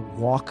about to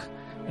walk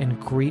and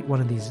greet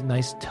one of these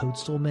nice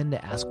toadstool men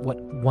to ask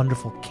what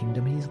wonderful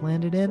kingdom he's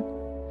landed in,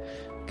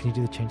 can you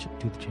do the change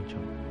up?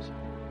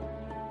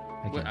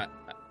 Again. Well,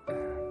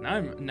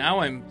 now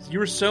I'm. You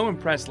were so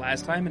impressed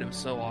last time, and it was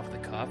so off the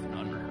cuff and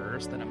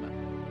unrehearsed that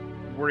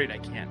I'm worried I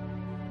can't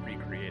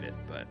recreate it.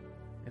 But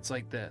it's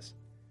like this.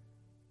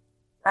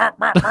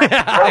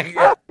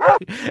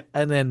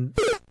 And then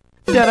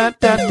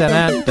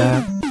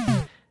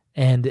da-da-da-da-da-da.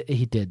 And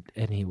he did,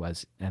 and he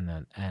was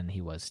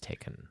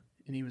taken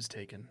And he was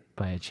taken.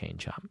 by a chain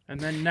chomp And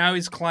then now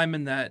he's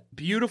climbing that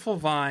beautiful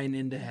vine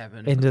into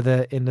heaven. into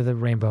the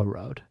Rainbow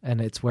Road, and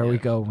it's where we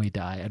Yeah. go when we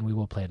die, and we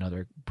will play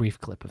another brief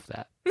clip of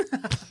that.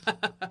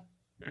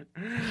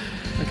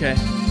 Okay.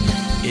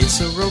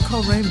 It's a road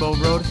called Rainbow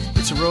Road.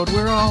 It's a road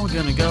we're all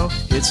gonna go.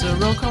 It's a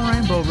road called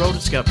Rainbow Road.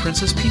 It's got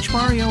Princess Peach,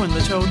 Mario, and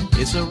the Toad.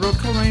 It's a road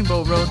called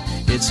Rainbow Road.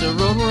 It's a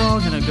road we're all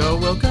gonna go.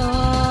 We'll go.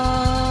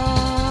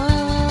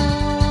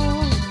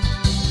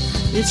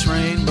 It's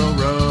Rainbow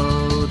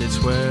Road. It's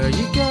where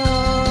you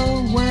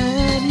go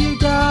when you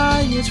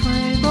die. It's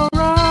Rainbow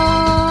Road.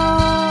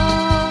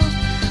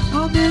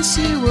 I'll miss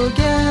you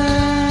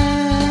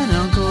again,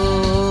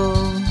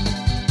 Uncle.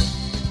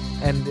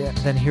 And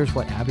then here's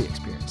what Abby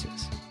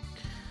experiences.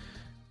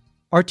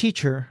 Our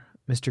teacher,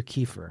 Mr.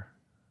 Kiefer,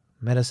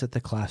 met us at the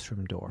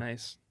classroom door.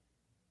 Nice.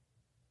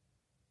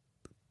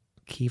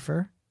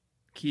 Kiefer?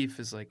 Keef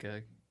is like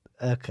a.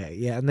 Okay,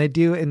 yeah, and they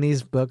do in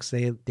these books.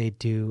 They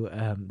do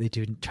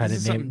try This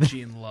is to name. something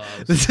Gene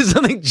loves. This is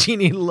something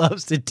Jeannie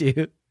loves to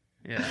do.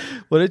 Yeah.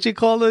 What did she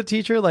call the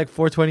teacher? Like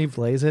 420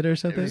 plays it or It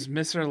something? was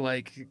Mr.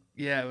 like,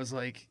 yeah, it was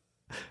like,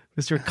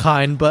 Mr.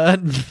 Kind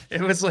Bud.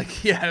 it was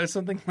like, yeah, it was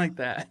something like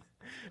that.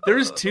 There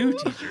was two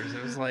teachers.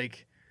 It was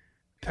like,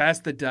 Pass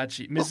the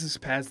Dutchie, Mrs.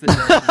 Pass the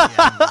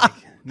Dutchie, and like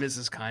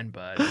Mrs.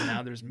 Kindbud. And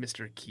now there's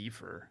Mr.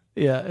 Kiefer.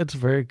 Yeah, it's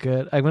very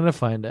good. I'm going to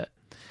find it.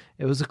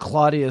 It was a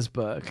Claudia's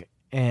book,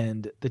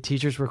 and the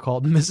teachers were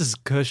called Mrs.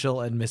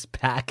 Cushel and Miss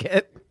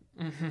Packet.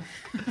 and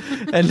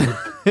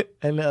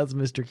that's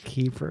Mr.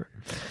 Kiefer.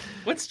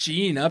 What's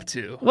Jean up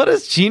to? What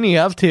is Jeannie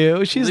up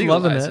to? She's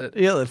loving Legalize it.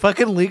 it. Yeah,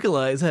 fucking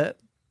legalize it.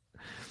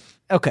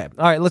 Okay,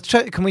 all right. Let's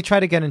try. Can we try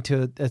to get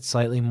into a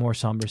slightly more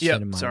somber state Yep,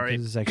 of mind? sorry.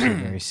 This is actually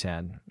very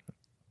sad.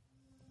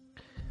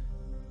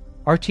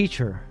 Our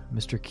teacher,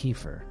 Mr.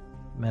 Kiefer,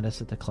 met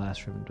us at the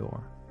classroom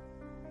door.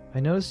 I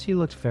noticed he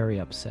looked very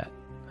upset,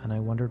 and I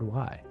wondered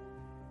why.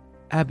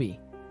 Abby,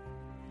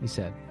 he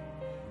said,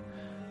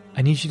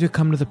 I need you to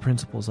come to the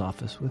principal's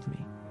office with me.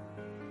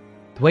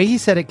 The way he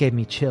said it gave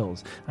me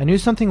chills. I knew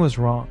something was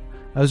wrong.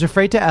 I was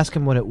afraid to ask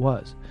him what it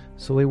was,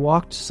 so we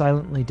walked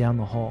silently down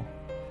the hall.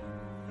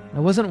 I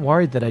wasn't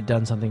worried that I'd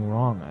done something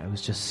wrong. I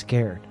was just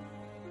scared.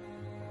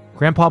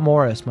 Grandpa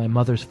Morris, my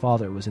mother's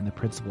father, was in the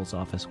principal's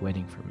office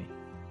waiting for me.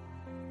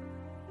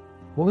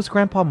 What was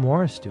Grandpa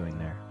Morris doing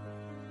there?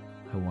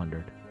 I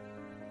wondered.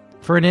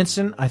 For an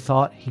instant, I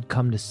thought he'd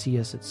come to see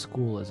us at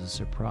school as a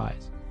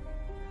surprise.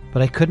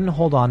 But I couldn't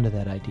hold on to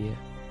that idea,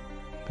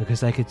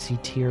 because I could see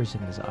tears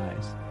in his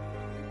eyes.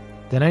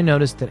 Then I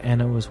noticed that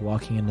Anna was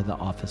walking into the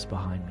office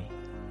behind me.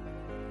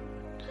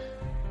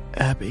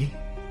 Abby,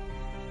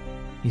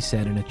 he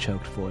said in a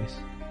choked voice.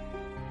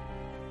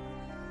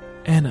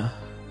 Anna.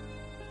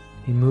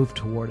 He moved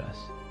toward us.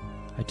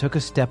 I took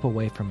a step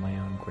away from my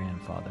own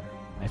grandfather.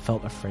 I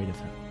felt afraid of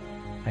him.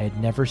 I had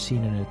never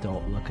seen an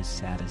adult look as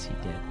sad as he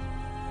did.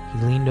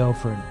 He leaned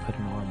over and put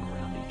an arm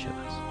around each of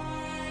us.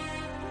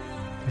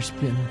 There's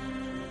been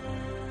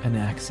an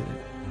accident,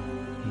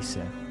 he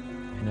said,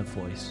 in a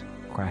voice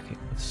cracking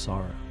with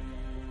sorrow.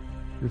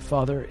 Your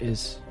father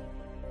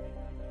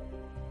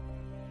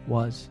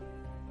was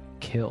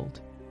killed.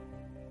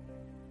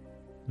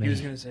 He was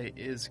going to say,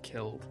 is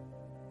killed.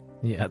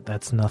 Yeah,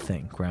 that's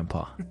nothing,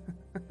 Grandpa.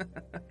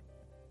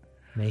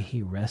 May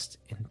he rest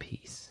in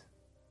peace.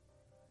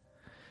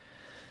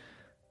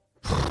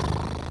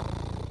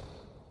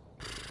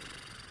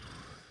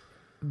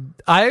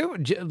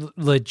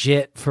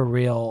 Legit, for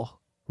real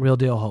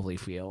deal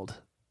Holyfield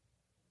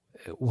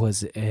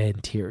was in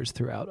tears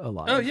throughout a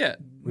lot. Oh, yeah.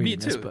 Me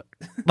this too. book.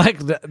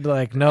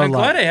 Like no I'm lie.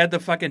 glad I had the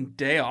fucking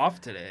day off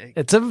today.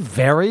 It's a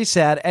very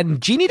sad,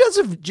 and Jeannie does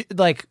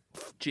a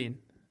Gene.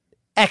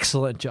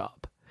 excellent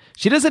job.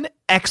 She does an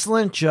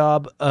excellent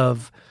job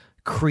of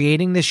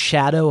creating this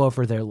shadow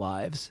over their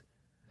lives.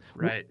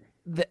 Right.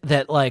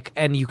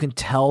 And you can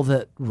tell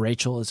that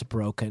Rachel is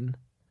broken,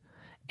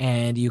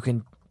 and you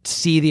can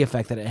see the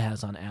effect that it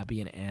has on Abby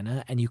and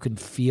Anna, and you can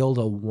feel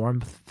the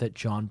warmth that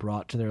John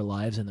brought to their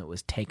lives and that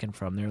was taken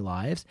from their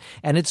lives.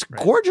 And it's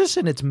gorgeous,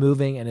 and it's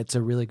moving, and it's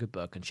a really good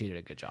book, and she did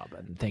a good job.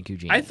 And thank you,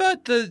 Jeannie. I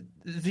thought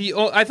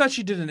I thought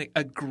she did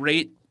a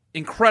great,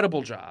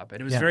 incredible job, and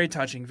it was very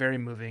touching, very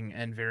moving,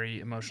 and very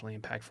emotionally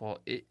impactful.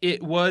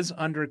 It was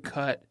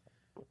undercut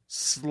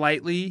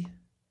slightly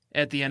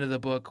at the end of the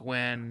book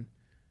when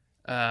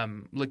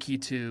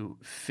Lakitu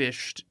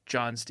fished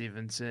John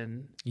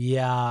Stevenson.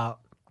 Yeah.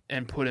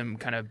 And put him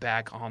kind of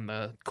back on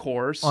the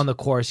course.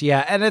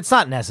 Yeah. And it's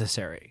not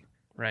necessary.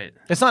 Right.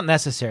 It's not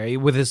necessary.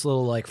 With his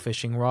little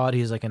fishing rod,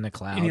 he's in the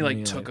cloud. And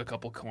he took a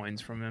couple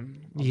coins from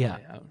him. On Yeah. the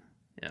way out.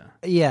 Yeah.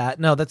 Yeah.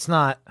 No, that's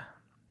not.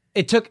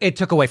 It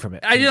took away from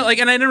it. I didn't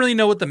and I didn't really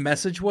know what the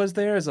message was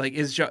there.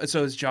 Is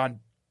John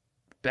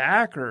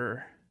back,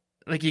 or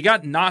he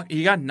got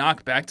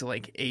knocked back to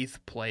 8th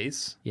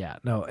place? Yeah,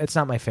 no, it's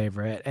not my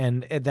favorite,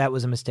 and that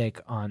was a mistake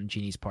on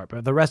Jeannie's part.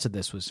 But the rest of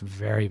this was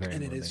very, very.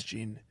 And moving. it is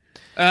Gene.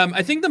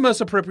 I think the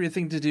most appropriate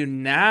thing to do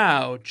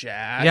now,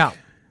 Jack,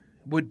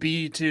 would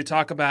be to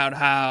talk about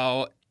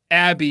how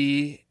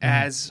Abby,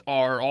 as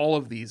are all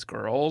of these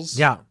girls,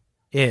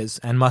 is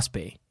and must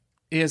be,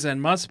 is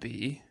and must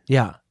be,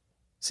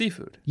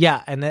 seafood.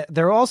 Yeah, and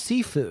they're all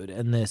seafood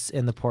in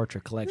the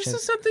portrait collection.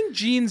 This is something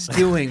Jean's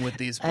doing with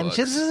these books. And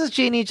this is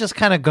Jeannie just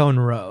kind of going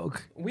rogue.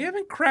 We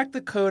haven't cracked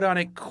the code on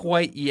it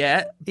quite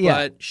yet, Yeah.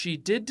 but she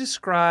did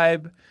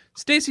describe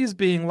Stacy as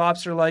being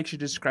lobster-like. She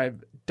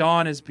described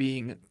Dawn as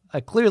being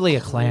Clearly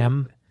a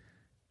clam.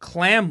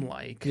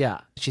 clam-like.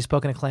 Yeah, she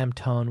spoke in a clam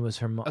tone. Was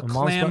her A mom's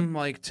book.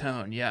 clam-like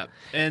tone, yeah.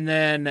 And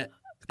then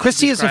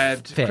Christy is a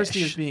described fish.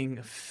 Christy as being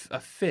a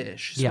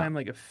fish. Yeah. Swam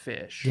like a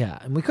fish. Yeah,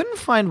 and we couldn't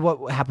find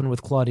what happened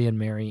with Claudia and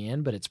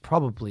Marianne, but it's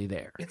probably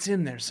there. It's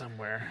in there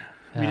somewhere.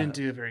 We didn't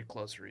do a very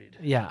close read.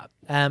 Yeah,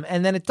 and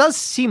then it does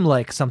seem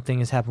like something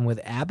has happened with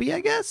Abby, I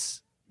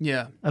guess.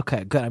 Yeah.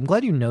 Okay, good. I'm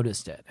glad you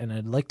noticed it, and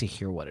I'd like to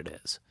hear what it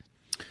is.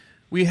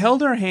 We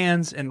held our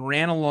hands and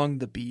ran along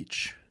the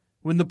beach.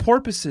 When the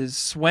porpoises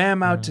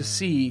swam out to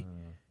sea,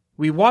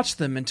 we watched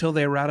them until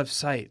they were out of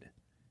sight.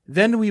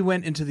 Then we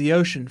went into the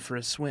ocean for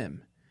a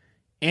swim.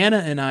 Anna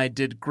and I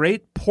did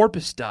great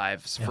porpoise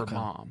dives for Okay.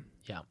 Mom.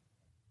 Yeah.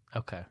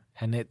 Okay.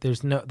 And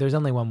there's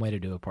only one way to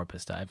do a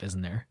porpoise dive,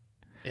 isn't there?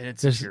 And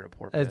it's There's- if you're a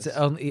porpoise. It's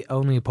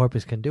only a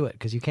porpoise can do it,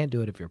 because you can't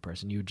do it if you're a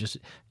person. You'd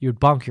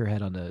bonk your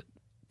head on the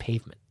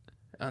pavement.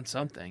 On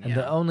something, And yeah.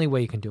 the only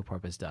way you can do a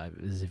porpoise dive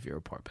is if you're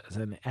a porpoise.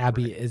 And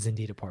Abby is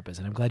indeed a porpoise,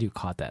 and I'm glad you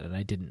caught that, and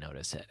I didn't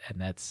notice it.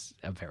 And that's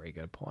a very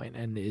good point.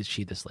 And is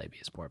she the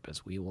slabiest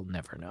porpoise? We will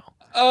never know.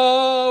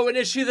 Oh, and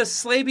is she the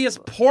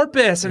slabiest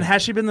porpoise? And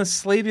has she been the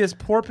slabiest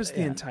porpoise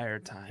the entire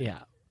time? Yeah.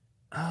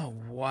 Oh,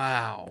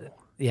 wow.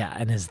 Yeah,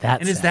 and is that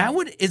And is that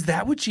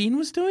what Jean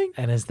was doing?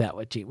 And is that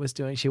what Jean was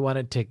doing? She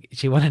wanted to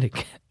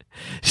get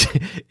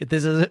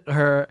this is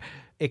her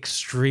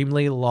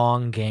extremely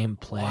long game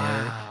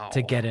plan Wow.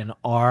 to get in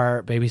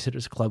our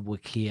Babysitters Club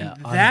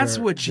Wikia. That's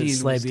under what the Jean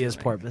was slabiest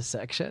doing. porpoise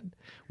section.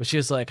 Where she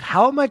was like,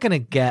 how am I going to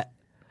get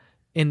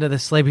into the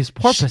slabiest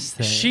porpoise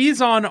thing?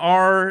 She's on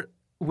our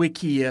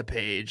Wikia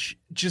page,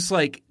 just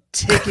like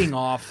ticking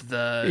off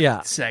the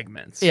Yeah.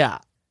 segments. Yeah.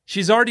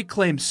 She's already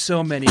claimed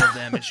so many of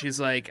them, and she's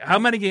like, "How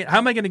am I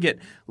going to get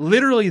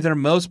literally their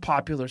most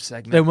popular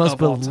segment, Their most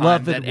of all time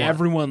beloved that one.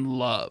 everyone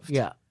loved,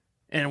 Yeah.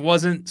 and it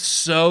wasn't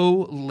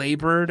so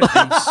labored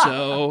and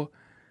so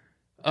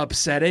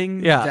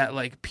upsetting Yeah. that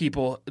like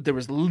there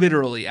was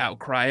literally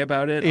outcry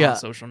about it Yeah. on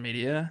social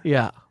media.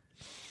 Yeah.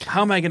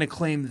 How am I going to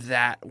claim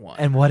that one?"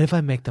 And what if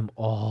I make them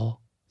all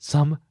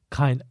some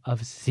kind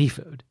of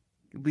seafood?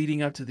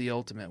 Leading up to the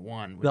ultimate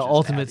one, which The is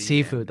ultimate Abby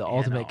seafood, and the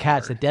ultimate Anna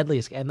catch, are- the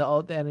deadliest, and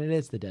it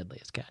is the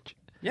deadliest catch.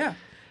 Yeah.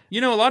 You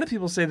know, a lot of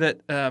people say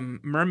that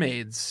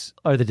mermaids.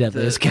 Or the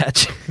deadliest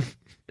catch.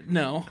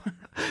 No.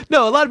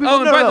 No, a lot of people. Oh,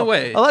 and no, by no. the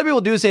way- a lot of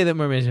people do say that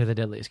mermaids are the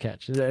deadliest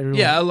catch.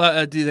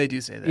 Yeah, they do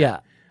say that.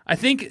 Yeah. I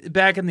think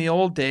back in the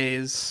old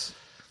days,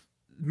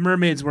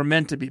 mermaids were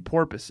meant to be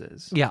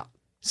porpoises. Yeah.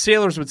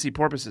 Sailors would see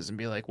porpoises and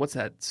be like, "What's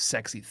that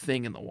sexy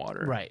thing in the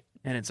water?" Right.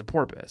 And it's a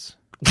porpoise.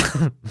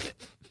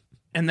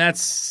 And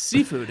that's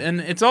seafood. And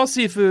it's all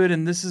seafood,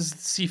 and this is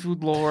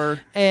seafood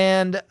lore.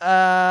 And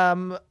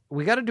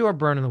we got to do our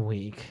burn of the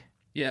week.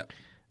 Yeah.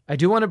 I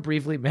do want to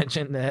briefly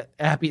mention that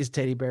Abby's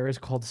teddy bear is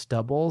called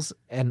Stubbles,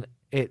 and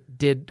it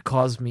did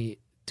cause me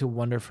to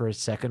wonder for a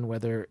second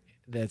whether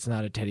that's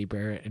not a teddy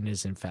bear and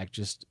is in fact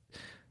just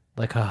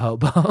like a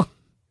hobo.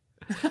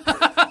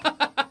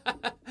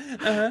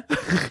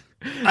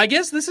 I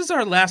guess this is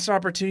our last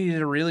opportunity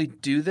to really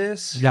do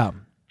this. Yeah.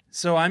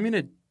 So I'm going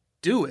to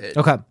do it.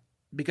 Okay.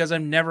 Because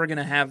I'm never going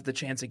to have the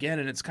chance again.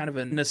 And it's kind of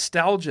a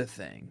nostalgia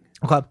thing,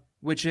 Okay.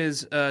 which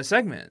is a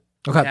segment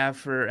Okay. we have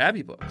for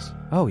Abby books,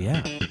 Oh,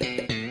 yeah.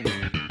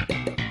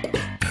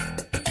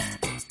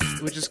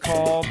 which is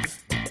called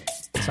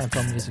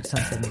Seinfeld music,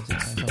 Seinfeld music,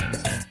 Seinfeld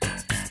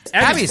music.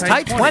 Abby's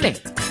Tight 20.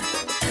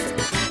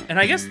 And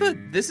I guess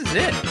this is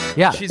it.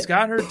 Yeah. She's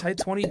got her Tight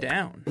 20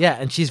 down. Yeah,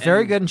 and she's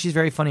very And- good and she's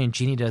very funny, and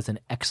Jeannie does an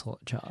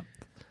excellent job.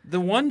 The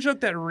one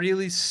joke that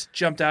really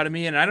jumped out at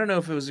me, and I don't know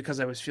if it was because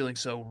I was feeling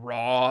so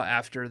raw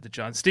after the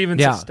John Stevenson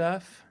Yeah.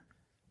 stuff,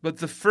 but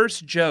the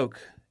first joke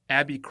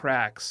Abby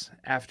cracks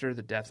after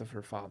the death of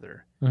her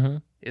father Mm-hmm.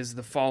 is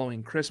the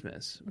following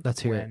Christmas.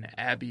 Let's hear when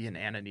Abby and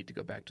Anna need to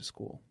go back to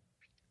school.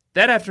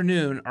 That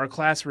afternoon, our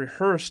class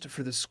rehearsed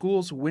for the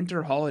school's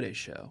winter holiday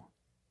show.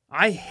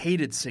 I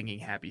hated singing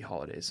happy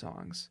holiday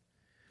songs.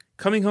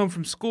 Coming home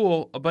from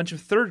school, a bunch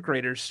of third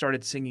graders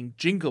started singing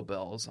Jingle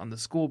Bells on the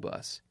school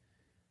bus.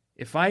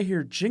 If I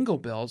hear Jingle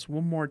Bells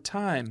one more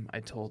time, I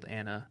told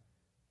Anna,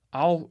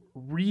 I'll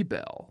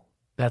rebel.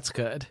 That's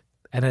good.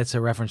 And it's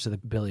a reference to the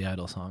Billy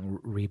Idol song,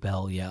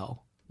 Rebel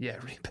Yell. Yeah,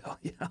 rebel,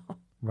 yeah.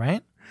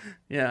 Right?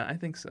 Yeah, I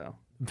think so.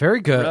 Very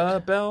good.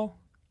 Rebel,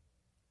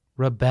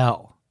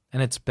 Rebel.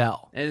 And it's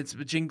Bell. and it's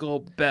Jingle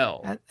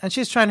Bell. And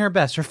she's trying her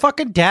best. Her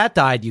fucking dad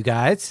died, you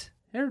guys.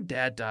 Her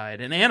dad died,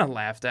 and Anna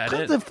laughed at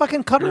Cut it. the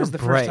fucking cut It her was the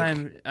break. first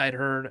time I'd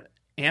heard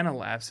Anna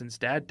laugh since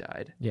Dad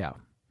died. Yeah.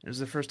 It was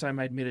the first time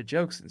I'd made a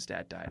joke since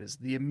Dad died. Is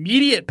the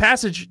immediate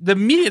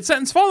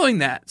sentence following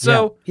that.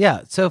 So,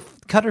 yeah. So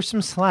cut her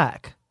some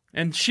slack.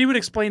 and she would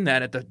explain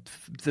that at the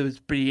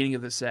beginning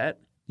of the set,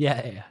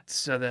 Yeah.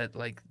 so that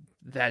like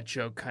that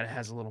joke kind of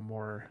has a little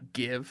more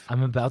give.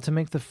 I'm about to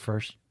make the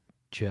first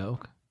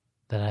joke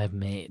that I've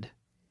made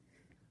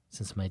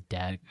since my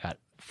dad got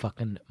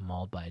fucking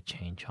mauled by a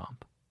chain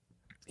chomp.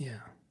 Yeah.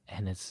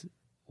 And it's,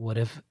 what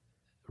if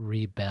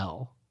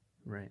rebel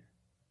Right.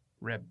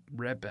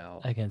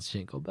 Rebel. against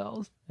Jingle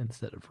Bells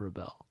instead of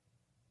rebel?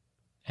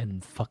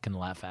 And fucking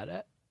laugh at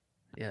it.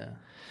 Yeah.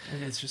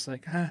 And it's just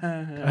like, ha,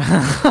 ha,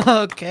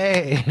 ha.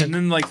 Okay. And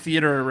then like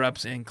theater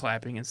erupts in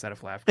clapping instead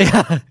of laughter.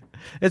 Yeah.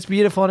 It's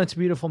beautiful, and it's a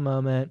beautiful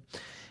moment.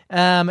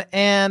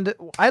 And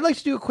I'd like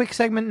to do a quick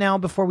segment now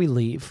before we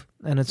leave.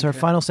 And it's our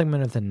final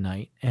segment of the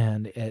night.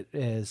 And it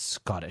is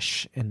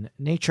Scottish in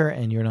nature,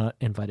 and you're not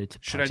invited to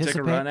Should I participate.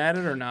 take a run at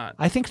it or not?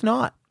 I think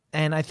not.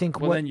 And I think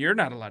Well, then you're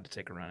not allowed to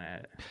take a run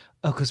at it.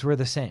 Oh, because we're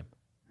the same.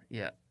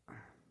 Yeah.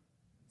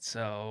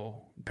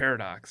 So,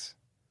 paradox.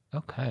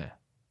 Okay.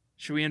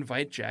 Should we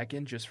invite Jack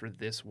in just for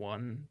this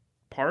one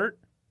part?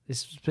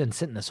 This has been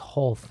sitting this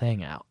whole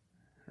thing out.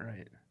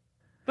 Right.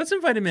 Let's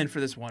invite him in for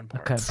this one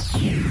part.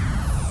 Okay.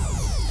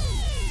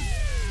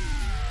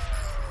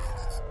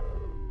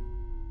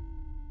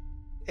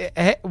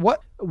 Hey,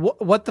 what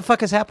the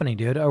fuck is happening,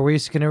 dude? Are we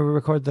just going to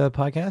record the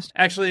podcast?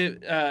 Actually,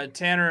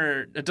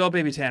 Tanner, Adult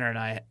Baby Tanner and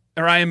I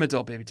am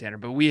Adult Baby Tanner,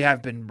 but we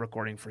have been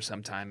recording for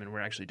some time, and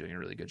we're actually doing a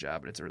really good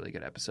job, and it's a really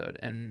good episode,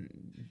 and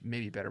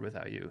maybe better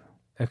without you.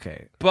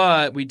 Okay.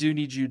 But we do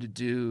need you to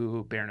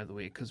do Baron of the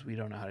Week, because we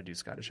don't know how to do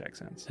Scottish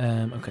accents.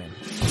 Okay.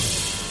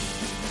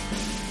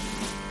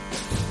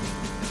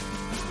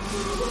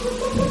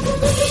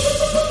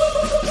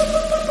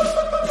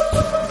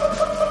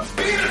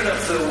 Baron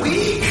of the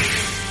Week.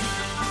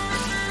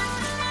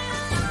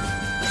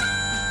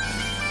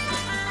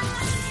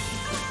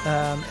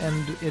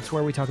 And it's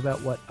where we talk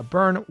about what a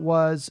burn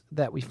was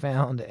that we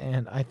found,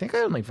 and I think I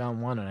only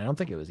found one, and I don't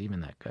think it was even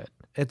that good.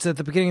 It's at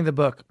the beginning of the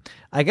book.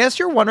 I guess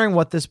you're wondering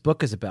what this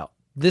book is about.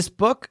 This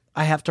book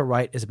I have to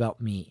write is about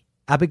me,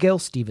 Abigail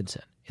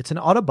Stevenson. It's an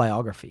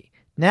autobiography.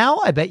 Now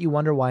I bet you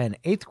wonder why an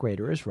 8th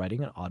grader is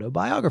writing an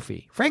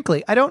autobiography.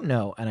 Frankly, I don't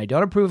know, and I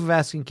don't approve of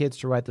asking kids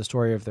to write the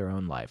story of their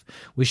own life.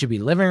 We should be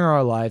living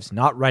our lives,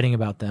 not writing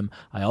about them.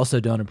 I also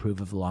don't approve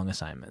of long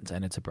assignments,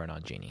 and it's a burn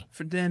on Jeannie.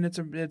 For Dan, it's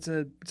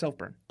a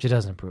self-burn. She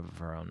doesn't approve of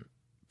her own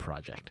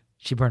project.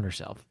 She burned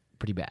herself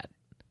pretty bad.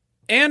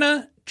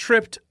 Anna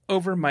tripped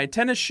over my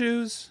tennis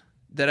shoes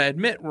that I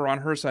admit were on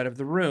her side of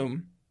the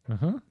room.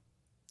 Mm-hmm.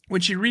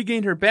 When she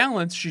regained her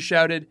balance, she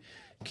shouted,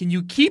 "Can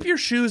you keep your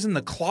shoes in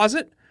the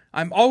closet?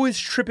 I'm always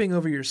tripping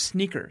over your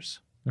sneakers."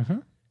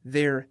 Mm-hmm.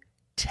 "They're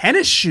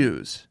tennis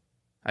shoes,"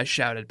 I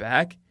shouted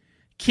back.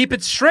 "Keep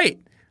it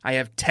straight. I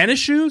have tennis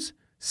shoes,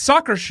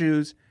 soccer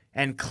shoes,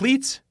 and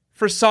cleats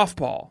for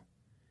softball.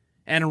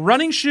 And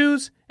running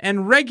shoes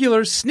and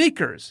regular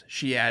sneakers,"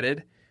 she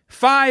added.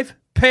 5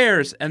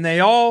 pairs, and they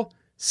all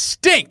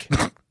stink.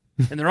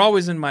 And they're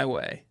always in my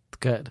way.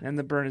 Good. And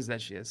the burn is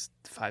that she has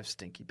 5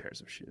 stinky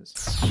pairs of shoes.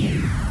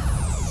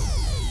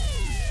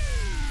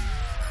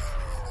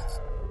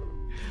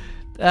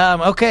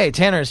 Okay,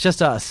 Tanner, it's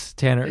just us.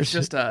 Tanner, It's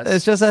just us.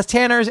 It's just us,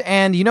 Tanners.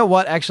 And you know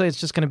what? Actually, it's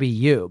just going to be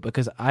you,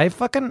 because I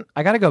got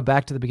to go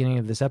back to the beginning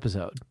of this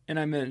episode. And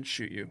I'm going to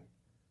shoot you.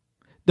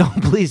 No,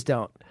 please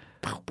don't.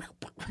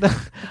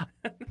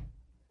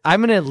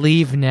 I'm going to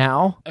leave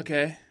now.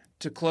 Okay.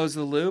 To close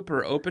the loop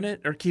or open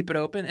it or keep it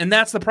open. And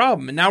that's the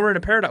problem. And now we're in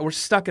a paradox. We're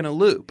stuck in a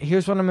loop.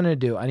 Here's what I'm going to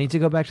do. I need to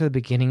go back to the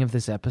beginning of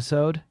this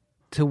episode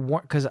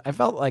because I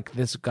felt like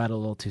this got a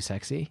little too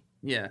sexy.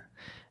 Yeah.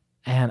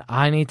 And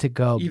I need to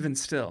go Even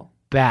still.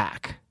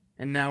 back.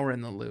 And now we're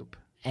in the loop.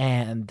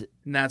 And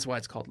that's why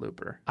it's called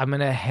Looper. I'm going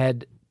to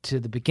head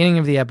to the beginning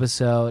of the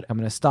episode. I'm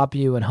going to stop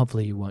you, and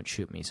hopefully you won't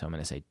shoot me. So I'm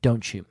going to say,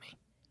 don't shoot me.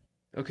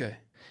 Okay.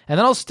 And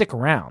then I'll stick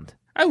around.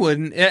 I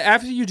wouldn't.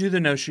 After you do the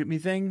no shoot me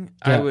thing,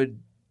 I Yeah. would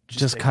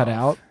Just take cut off.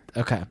 out?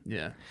 Okay.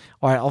 Yeah.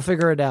 All right, I'll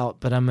figure it out,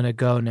 but I'm going to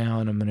go now,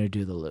 and I'm going to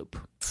do the loop.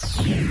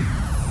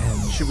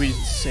 And should we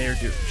say or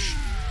do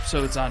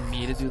so it's on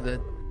me to do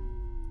the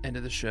end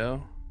of the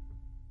show?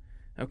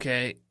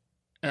 Okay.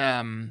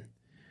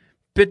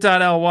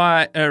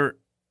 Bit.ly or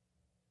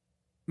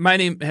my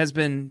name has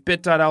been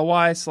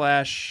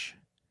bit.ly/Tanner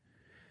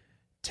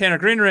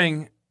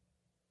Greenring.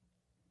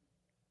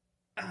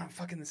 I'm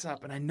fucking this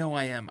up, and I know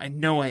I am. I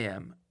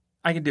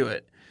can do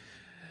it.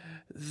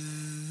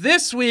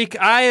 This week,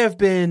 I have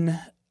been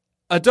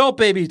Adult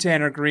Baby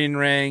Tanner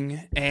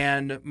Greenring,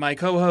 and my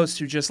co-host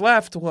who just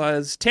left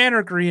was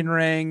Tanner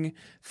Greenring.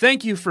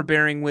 Thank you for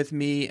bearing with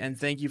me, and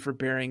thank you for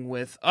bearing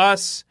with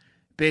us,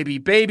 baby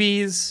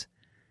babies.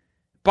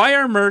 Buy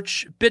our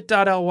merch,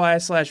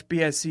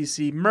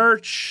 bit.ly/BSCC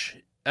merch.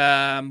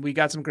 We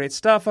got some great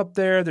stuff up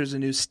there. There's a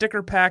new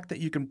sticker pack that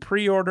you can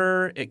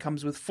pre-order. It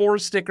comes with 4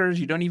 stickers.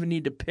 You don't even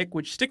need to pick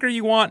which sticker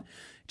you want.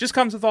 It just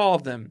comes with all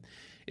of them.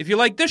 If you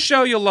like this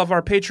show, you'll love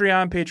our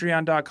Patreon,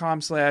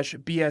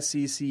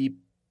 patreon.com/BSCC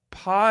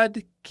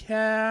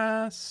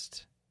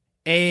podcast.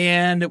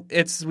 And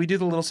we do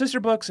the little sister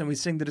books and we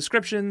sing the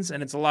descriptions,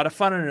 and it's a lot of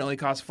fun, and it only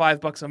costs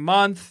 $5 a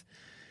month.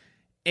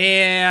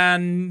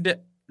 And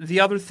the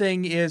other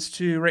thing is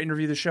to rate and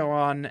review the show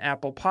on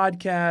Apple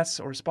Podcasts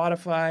or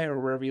Spotify or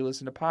wherever you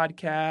listen to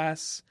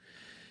podcasts.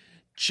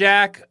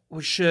 Jack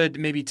should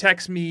maybe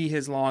text me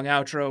his long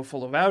outro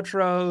full of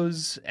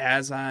outros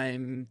as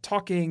I'm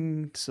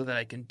talking so that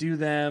I can do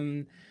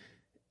them.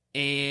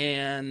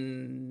 And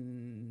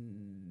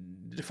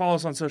follow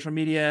us on social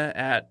media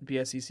at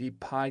BSEC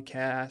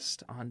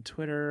Podcast on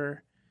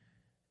Twitter.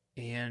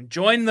 And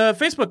join the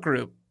Facebook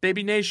group,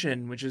 Baby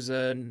Nation, which is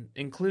an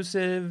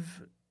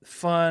inclusive,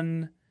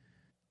 fun,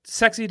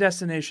 sexy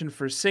destination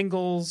for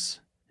singles.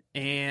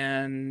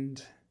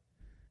 And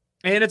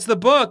it's the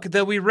book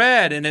that we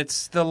read, and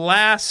it's the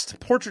last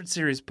portrait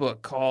series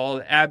book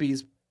called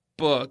Abby's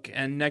Book.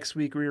 And next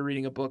week we're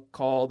reading a book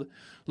called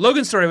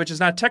Logan's Story, which is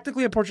not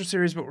technically a portrait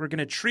series, but we're going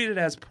to treat it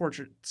as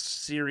portrait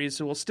series.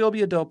 So we'll still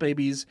be adult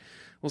babies.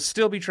 We'll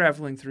still be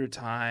traveling through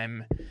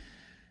time.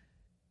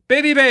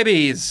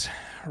 Babies,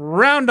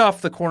 round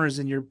off the corners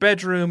in your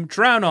bedroom,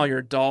 drown all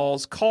your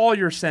dolls, call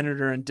your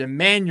senator and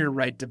demand your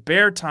right to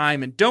bear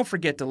time. And don't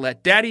forget to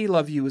let daddy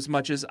love you as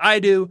much as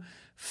I do.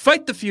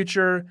 Fight the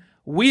future.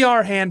 We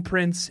are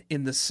handprints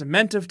in the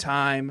cement of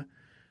time.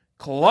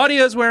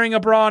 Claudia's wearing a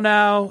bra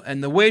now,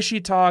 and the way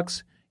she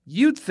talks,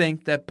 you'd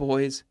think that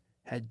boys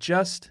had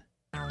just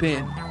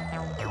been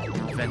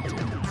invented.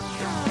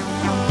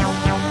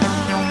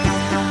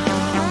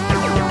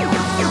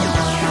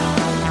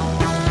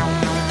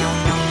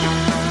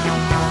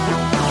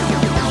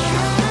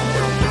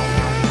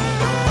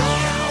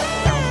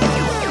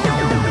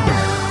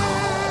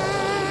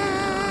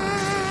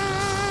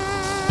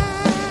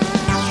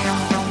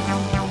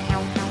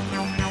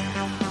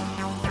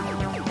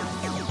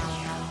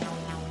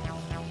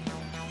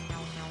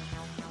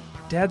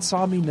 Dad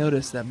saw me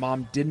notice that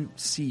Mom didn't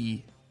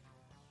see.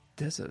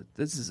 This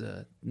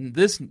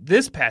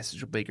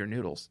passage will bake your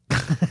noodles.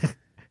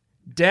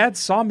 Dad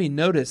saw me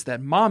notice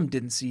that Mom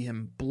didn't see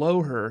him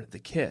blow her the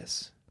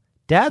kiss.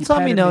 Dad saw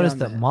me notice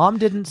that Mom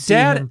didn't see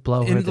him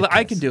blow her the kiss.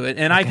 I can do it,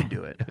 and I can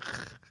do it.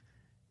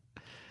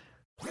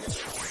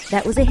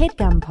 That was a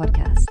HeadGum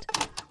podcast.